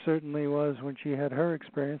mother certainly was when she had her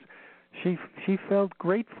experience. She felt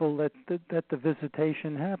grateful that the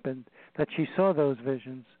visitation happened, that she saw those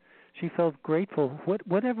visions. She felt grateful,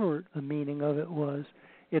 whatever the meaning of it was.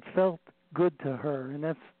 It felt good to her, and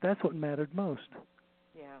that's what mattered most.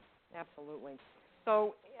 Yeah, absolutely.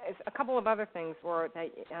 So a couple of other things were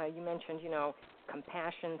that you mentioned,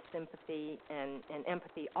 compassion, sympathy, and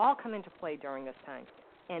empathy all come into play during this time.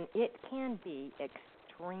 And it can be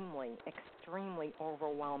extremely, extremely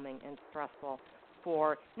overwhelming and stressful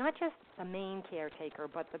for not just the main caretaker,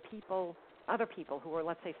 but other people who are,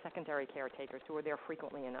 let's say, secondary caretakers who are there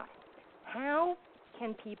frequently enough. How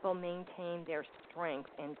can people maintain their strength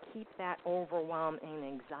and keep that overwhelm and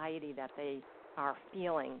anxiety that they are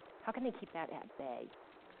feeling? How can they keep that at bay?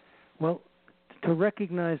 Well, to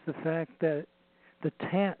recognize the fact that to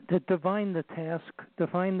define the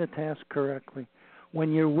task correctly.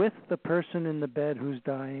 When you're with the person in the bed who's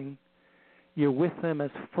dying, you're with them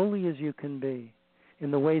as fully as you can be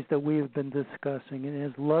in the ways that we have been discussing, and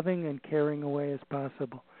as loving and caring a way as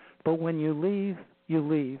possible. But when you leave,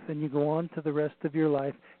 and you go on to the rest of your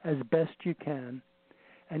life as best you can,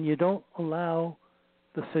 and you don't allow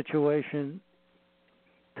the situation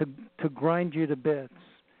to grind you to bits.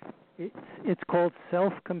 It's called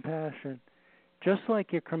self-compassion. Just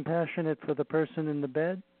like you're compassionate for the person in the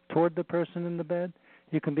bed, toward the person in the bed,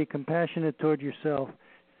 you can be compassionate toward yourself.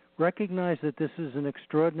 Recognize that this is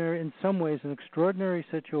in some ways, an extraordinary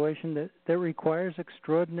situation that requires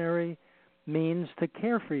extraordinary means to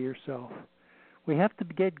care for yourself. We have to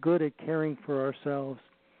get good at caring for ourselves.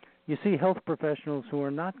 You see health professionals who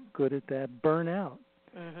are not good at that burn out.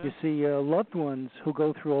 Mm-hmm. You see loved ones who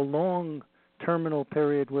go through a long terminal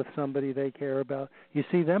period with somebody they care about. You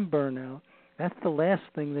see them burn out. That's the last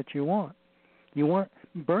thing that you want.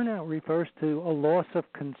 Burnout refers to a loss of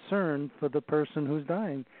concern for the person who's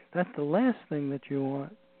dying. That's the last thing that you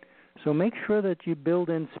want. So make sure that you build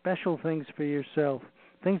in special things for yourself,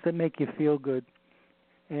 things that make you feel good.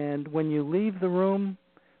 And when you leave the room,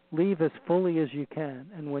 leave as fully as you can.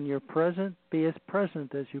 And when you're present, be as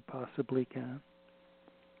present as you possibly can.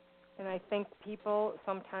 And I think people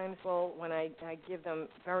sometimes will, when I give them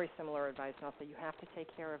very similar advice, and I'll say, you have to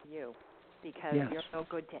take care of you, because Yes. you're no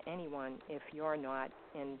good to anyone if you're not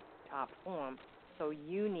in top form. So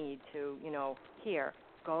you need to, here,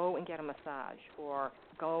 go and get a massage, or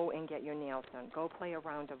go and get your nails done, go play a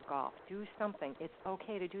round of golf, do something. It's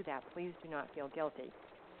okay to do that. Please do not feel guilty.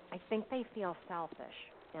 I think they feel selfish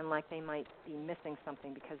and like they might be missing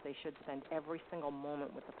something because they should spend every single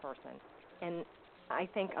moment with the person. And I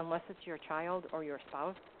think unless it's your child or your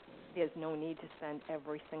spouse, there's no need to spend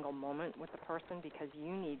every single moment with the person, because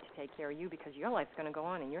you need to take care of you, because your life's going to go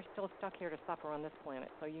on and you're still stuck here to suffer on this planet.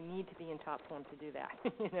 So you need to be in top form to do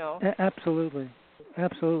that, Absolutely.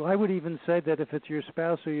 Absolutely. I would even say that if it's your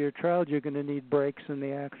spouse or your child, you're going to need breaks in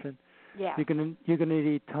the action. Yeah. You're going to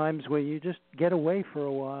need times where you just get away for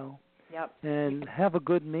a while. Yep. And have a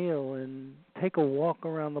good meal and take a walk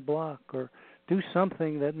around the block, or do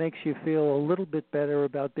something that makes you feel a little bit better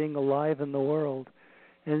about being alive in the world,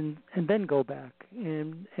 and then go back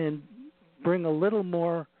and bring a little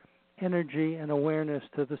more energy and awareness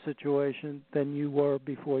to the situation than you were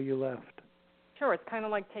before you left. Sure, it's kind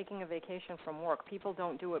of like taking a vacation from work. People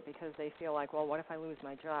don't do it because they feel like, well, what if I lose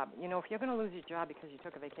my job? If you're going to lose your job because you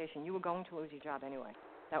took a vacation, you were going to lose your job anyway.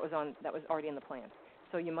 That was already in the plan.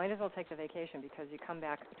 So you might as well take the vacation, because you come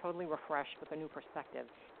back totally refreshed with a new perspective.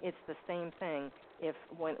 It's the same thing if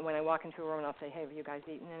when I walk into a room and I'll say, hey, have you guys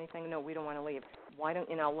eaten anything? No, we don't want to leave. Why don't,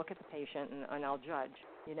 and I'll look at the patient and I'll judge,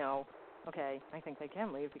 okay, I think they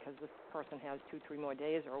can leave because this person has 2-3 more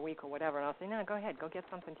days or a week or whatever. And I'll say, no, go ahead, go get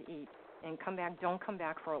something to eat and come back. Don't come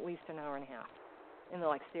back for at least an hour and a half. And they're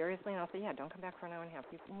like, seriously? And I'll say, yeah, don't come back for an hour and a half.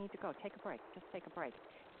 You need to go. Take a break. Just take a break.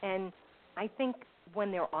 And I think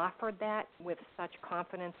when they're offered that with such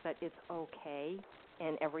confidence that it's okay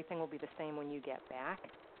and everything will be the same when you get back,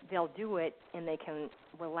 they'll do it, and they can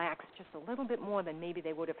relax just a little bit more than maybe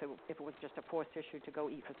they would if it was just a forced issue to go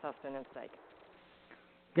eat for sustenance sake.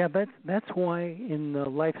 Yeah, that's why in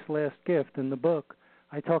Life's Last Gift, in the book,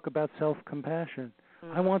 I talk about self-compassion.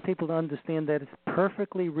 Mm-hmm. I want people to understand that it's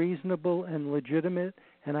perfectly reasonable and legitimate,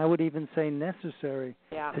 and I would even say necessary,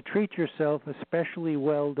 to treat yourself especially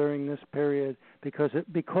well during this period because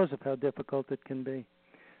of how difficult it can be.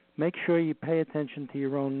 Make sure you pay attention to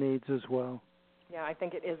your own needs as well. Yeah, I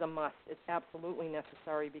think it is a must. It's absolutely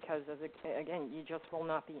necessary because, again, you just will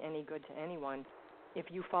not be any good to anyone if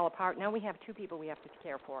you fall apart. Now we have two people we have to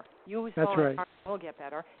care for. You who's falling apart will get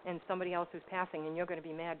better, and somebody else who's passing, and you're going to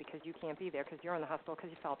be mad because you can't be there because you're in the hospital because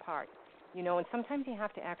you fell apart. And sometimes you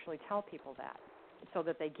have to actually tell people that so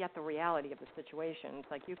that they get the reality of the situation.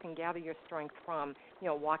 It's like you can gather your strength from,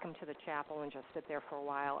 walk them to the chapel and just sit there for a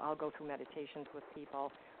while. I'll go through meditations with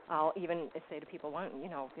people. I'll even say to people,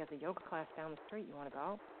 there's a yoga class down the street. You want to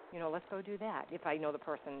go? Let's go do that. If I know the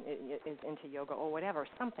person is into yoga or whatever,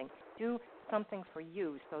 something. Do something for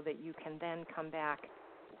you so that you can then come back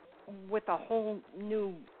with a whole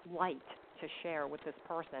new light to share with this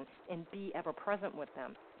person and be ever present with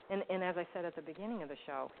them. And as I said at the beginning of the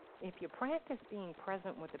show, if you practice being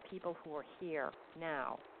present with the people who are here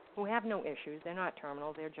now, who have no issues, they're not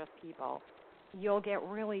terminal, they're just people, you'll get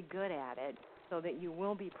really good at it so that you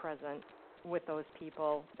will be present with those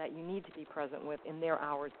people that you need to be present with in their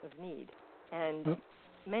hours of need. And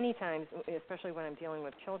many times, especially when I'm dealing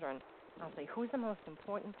with children, I'll say, who's the most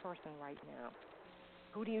important person right now?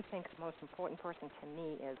 Who do you think the most important person to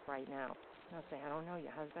me is right now? And I'll say, I don't know,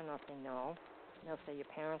 your husband? And I'll say, no. And they'll say, your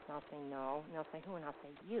parents? And I'll say, no. And they'll say, who? And I'll say,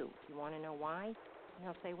 you. You want to know why? And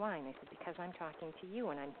they'll say, why? And I said, because I'm talking to you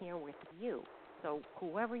and I'm here with you. So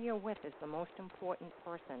whoever you're with is the most important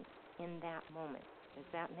person in that moment. Does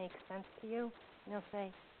that make sense to you? And they'll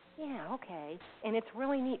say, yeah, okay. And it's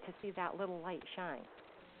really neat to see that little light shine.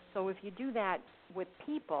 So if you do that with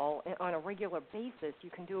people on a regular basis, you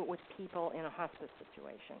can do it with people in a hospice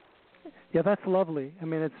situation. Yeah, that's lovely. I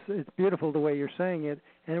mean, it's beautiful the way you're saying it,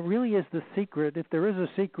 and it really is the secret. If there is a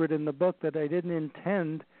secret in the book that I didn't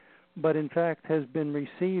intend, but in fact has been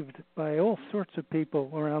received by all sorts of people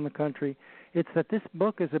around the country, it's that this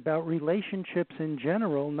book is about relationships in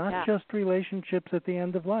general, not just relationships at the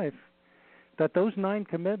end of life. That those 9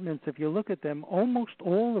 commitments, if you look at them, almost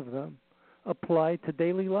all of them apply to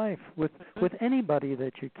daily life with anybody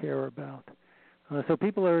that you care about. So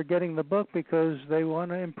people are getting the book because they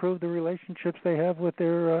want to improve the relationships they have with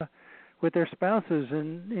their spouses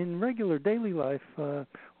in regular daily life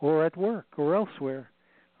or at work or elsewhere.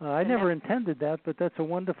 I never intended that, but that's a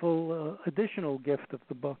wonderful additional gift of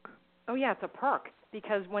the book. Oh, yeah, it's a perk.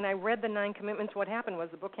 Because when I read the 9 Commitments, what happened was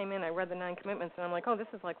the book came in, I read the 9 Commitments, and I'm like, oh, this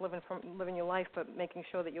is like living your life, but making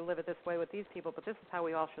sure that you live it this way with these people, but this is how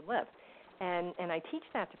we all should live. And I teach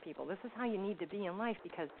that to people. This is how you need to be in life,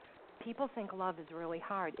 because people think love is really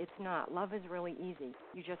hard. It's not. Love is really easy.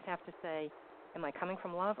 You just have to say, am I coming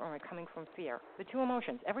from love or am I coming from fear? The two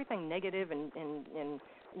emotions. Everything negative and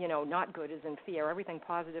not good is in fear. Everything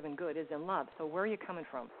positive and good is in love. So where are you coming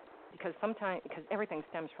from? Because everything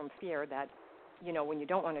stems from fear that, when you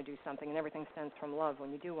don't want to do something, and everything stems from love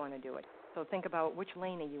when you do want to do it. So think about which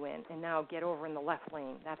lane are you in, and now get over in the left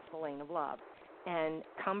lane. That's the lane of love. And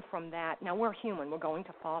come from that. Now, we're human. We're going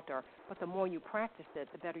to falter. But the more you practice it,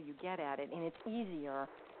 the better you get at it. And it's easier,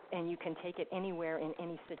 and you can take it anywhere in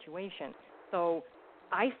any situation. So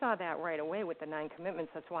I saw that right away with the 9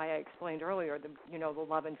 Commitments. That's why I explained earlier, the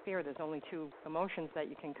love and fear. There's only 2 emotions that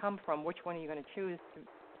you can come from. Which one are you going to choose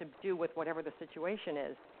to do with whatever the situation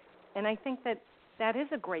is? And I think that is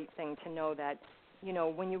a great thing to know that,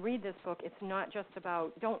 when you read this book, it's not just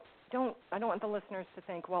about, I don't want the listeners to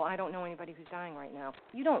think, well, I don't know anybody who's dying right now.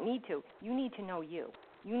 You don't need to. You need to know you.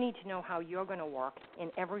 You need to know how you're going to work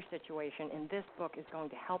in every situation, and this book is going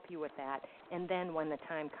to help you with that. And then when the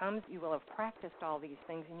time comes, you will have practiced all these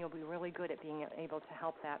things, and you'll be really good at being able to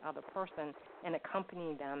help that other person and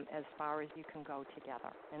accompany them as far as you can go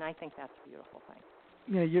together. And I think that's a beautiful thing.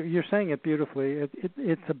 Yeah, you're saying it beautifully.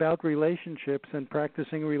 It's about relationships and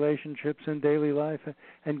practicing relationships in daily life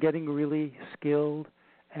and getting really skilled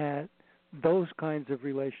at those kinds of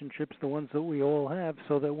relationships, the ones that we all have,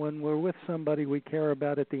 so that when we're with somebody we care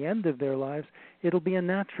about at the end of their lives, it'll be a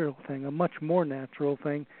natural thing, a much more natural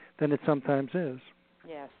thing than it sometimes is.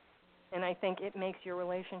 Yes. And I think it makes your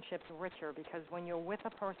relationships richer, because when you're with a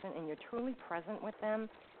person and you're truly present with them,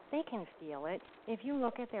 they can feel it. If you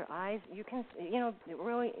look at their eyes, you can,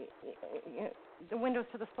 really, the windows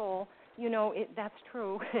to the soul, that's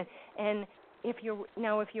true. And if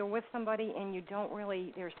you're with somebody and you don't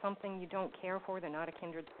really, there's something you don't care for, they're not a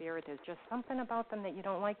kindred spirit, there's just something about them that you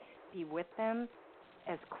don't like, be with them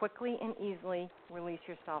as quickly and easily, release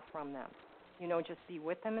yourself from them. Just be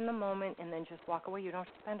with them in the moment and then just walk away. You don't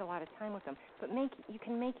have to spend a lot of time with them. But you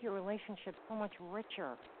can make your relationship so much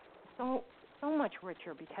richer, so much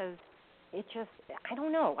richer, because it just, I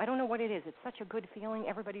don't know what it is. It's such a good feeling.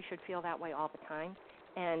 Everybody should feel that way all the time.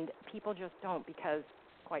 And people just don't, because,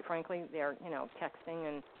 quite frankly, they're,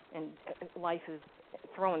 texting and life is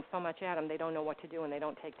throwing so much at them, they don't know what to do, and they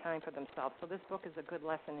don't take time for themselves. So this book is a good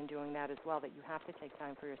lesson in doing that as well, that you have to take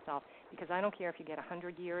time for yourself, because I don't care if you get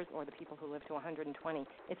 100 years or the people who live to 120.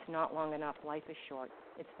 It's not long enough. Life is short.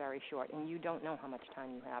 It's very short, and you don't know how much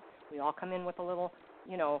time you have. We all come in with a little,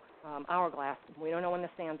 hourglass. We don't know when the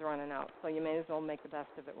sand's running out, so you may as well make the best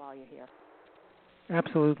of it while you're here.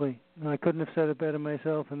 Absolutely. I couldn't have said it better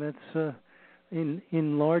myself, and that's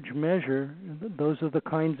in large measure, those are the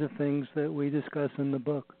kinds of things that we discuss in the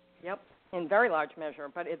book. Yep, in very large measure,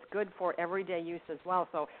 but it's good for everyday use as well.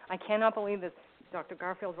 So I cannot believe this. Dr.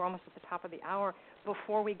 Garfield, we're almost at the top of the hour.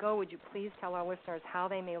 Before we go, would you please tell our listeners how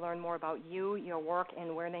they may learn more about you, your work,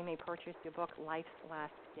 and where they may purchase your book, Life's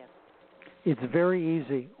Last Gift? It's very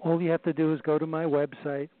easy. All you have to do is go to my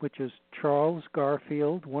website, which is Charles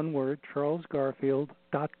Garfield, one word,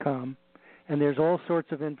 charlesgarfield.com. And there's all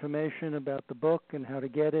sorts of information about the book and how to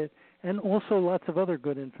get it, and also lots of other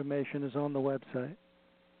good information is on the website.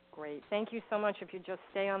 Great. Thank you so much. If you just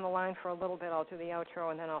stay on the line for a little bit, I'll do the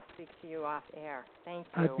outro, and then I'll speak to you off air. Thank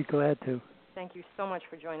you. I'd be glad to. Thank you so much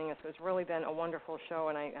for joining us. It's really been a wonderful show,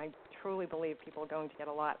 and I truly believe people are going to get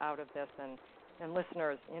a lot out of this. And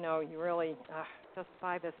listeners, you really just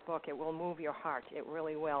buy this book. It will move your heart. It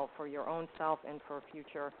really will, for your own self and for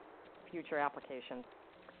future applications.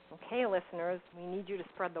 Okay, listeners, we need you to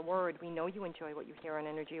spread the word. We know you enjoy what you hear on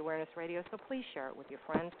Energy Awareness Radio, so please share it with your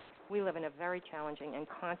friends. We live in a very challenging and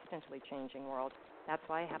constantly changing world. That's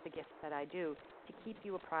why I have the gifts that I do, to keep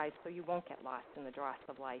you apprised so you won't get lost in the dross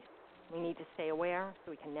of life. We need to stay aware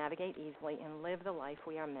so we can navigate easily and live the life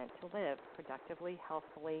we are meant to live, productively,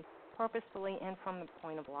 healthfully, purposefully, and from the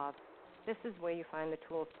point of love. This is where you find the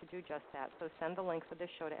tools to do just that. So send the link for this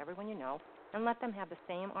show to everyone you know, and let them have the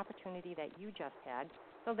same opportunity that you just had,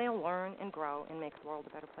 so they'll learn and grow and make the world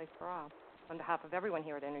a better place for all. On behalf of everyone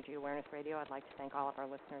here at Energy Awareness Radio, I'd like to thank all of our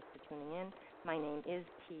listeners for tuning in. My name is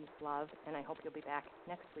T. Love, and I hope you'll be back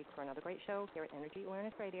next week for another great show here at Energy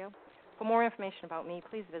Awareness Radio. For more information about me,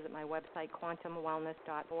 please visit my website,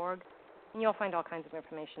 quantumwellness.org, and you'll find all kinds of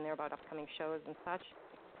information there about upcoming shows and such.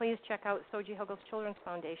 Please check out Soji Huggles Children's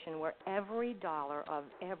Foundation, where every dollar of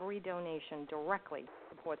every donation directly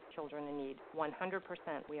supports children in need. 100%.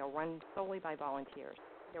 We are run solely by volunteers.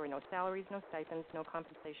 There are no salaries, no stipends, no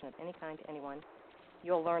compensation of any kind to anyone.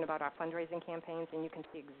 You'll learn about our fundraising campaigns, and you can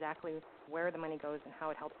see exactly where the money goes and how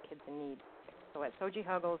it helps kids in need. So at Soji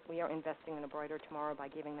Huggles, we are investing in a brighter tomorrow by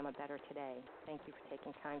giving them a better today. Thank you for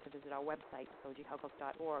taking time to visit our website,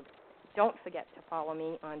 sojihuggles.org. Don't forget to follow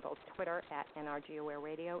me on both Twitter at NRG Aware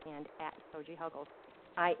Radio and at Soji Huggles.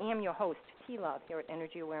 I am your host, T Love, here at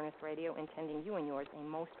Energy Awareness Radio, intending you and yours a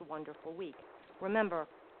most wonderful week. Remember,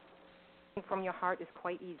 from your heart is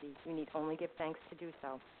quite easy. You need only give thanks to do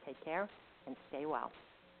so. Take care and stay well.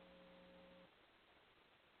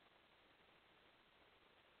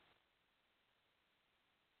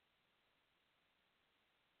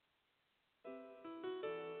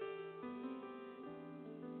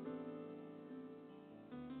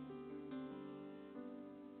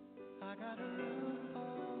 I got a roof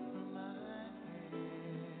over my head.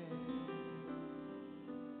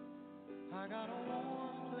 I got a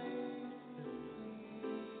warm place to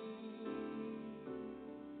sleep.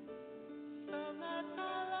 Some nights I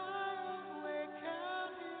lie awake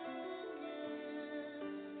counting years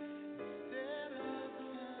instead of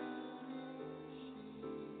counting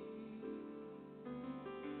sheep.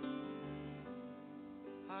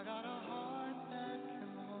 I got a heart that can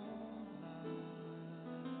hold love.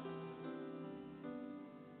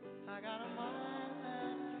 I got a mind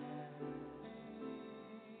that can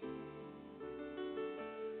think.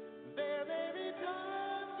 There may be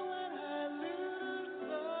times when I lose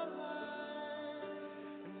the light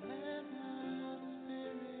and let my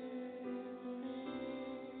spirit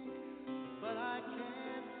sink, but I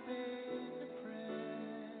can't stay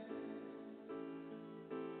depressed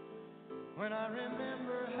when I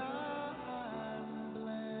remember how I'm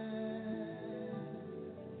blessed.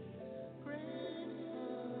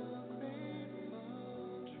 Grateful,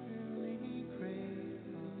 grateful, truly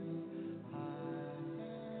grateful I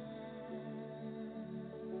am.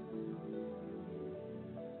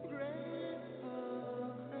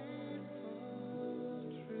 Grateful, grateful,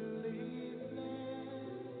 truly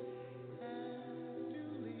blessed and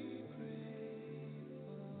duly grateful.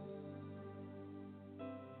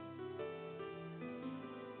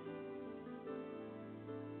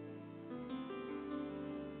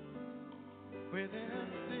 Within a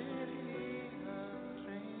city of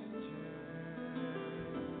strangers,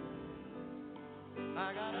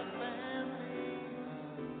 I got a family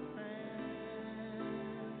of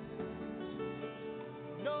friends.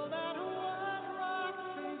 No matter what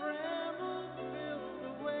rocks and brambles fill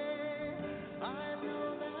the way, I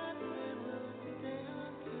know that they will stay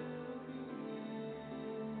until the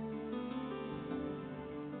end.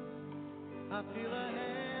 I feel a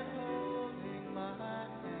hand holding my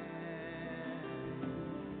hand.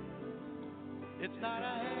 It's not a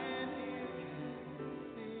hand you can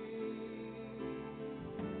see,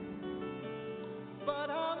 but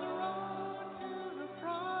on the road to the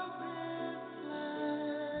promised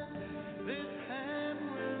land, this hand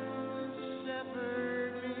will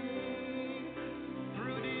shepherd me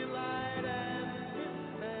through delight and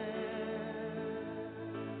despair,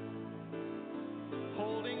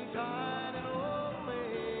 holding tight and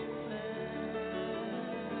always there.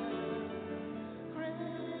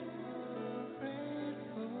 Grateful,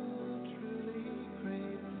 grateful, truly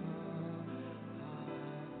grateful I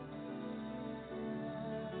am.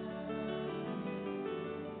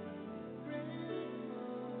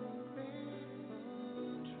 Grateful,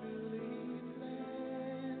 grateful, truly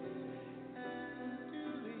blessed and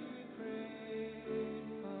duly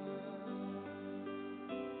grateful.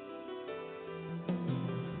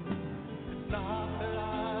 It's not that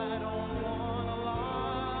I don't wanna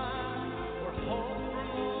lie, or hope for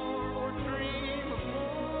more, or dream of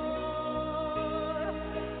more,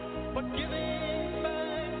 but giving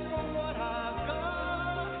thanks for what I've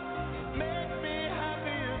got makes me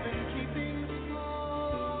happier than keeping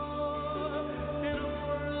score. In a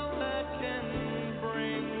world that can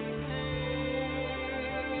bring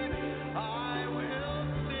pain, I will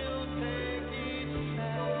still take each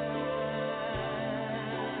chance.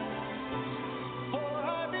 For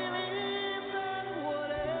I believe that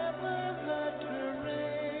whatever the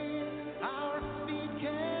terrain, our feet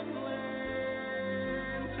can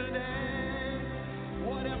learn to dance.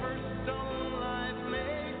 Whatever stone life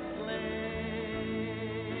may fling,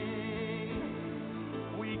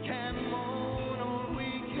 we can moan or we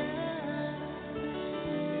can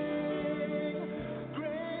sing.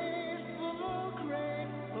 Grateful,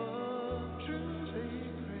 grateful, truly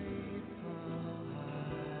grateful I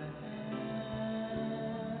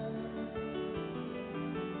am.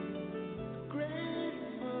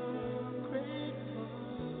 Grateful, grateful,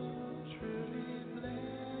 truly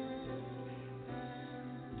blessed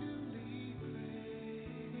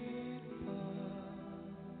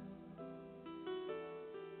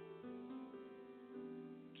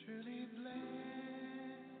truly blessed.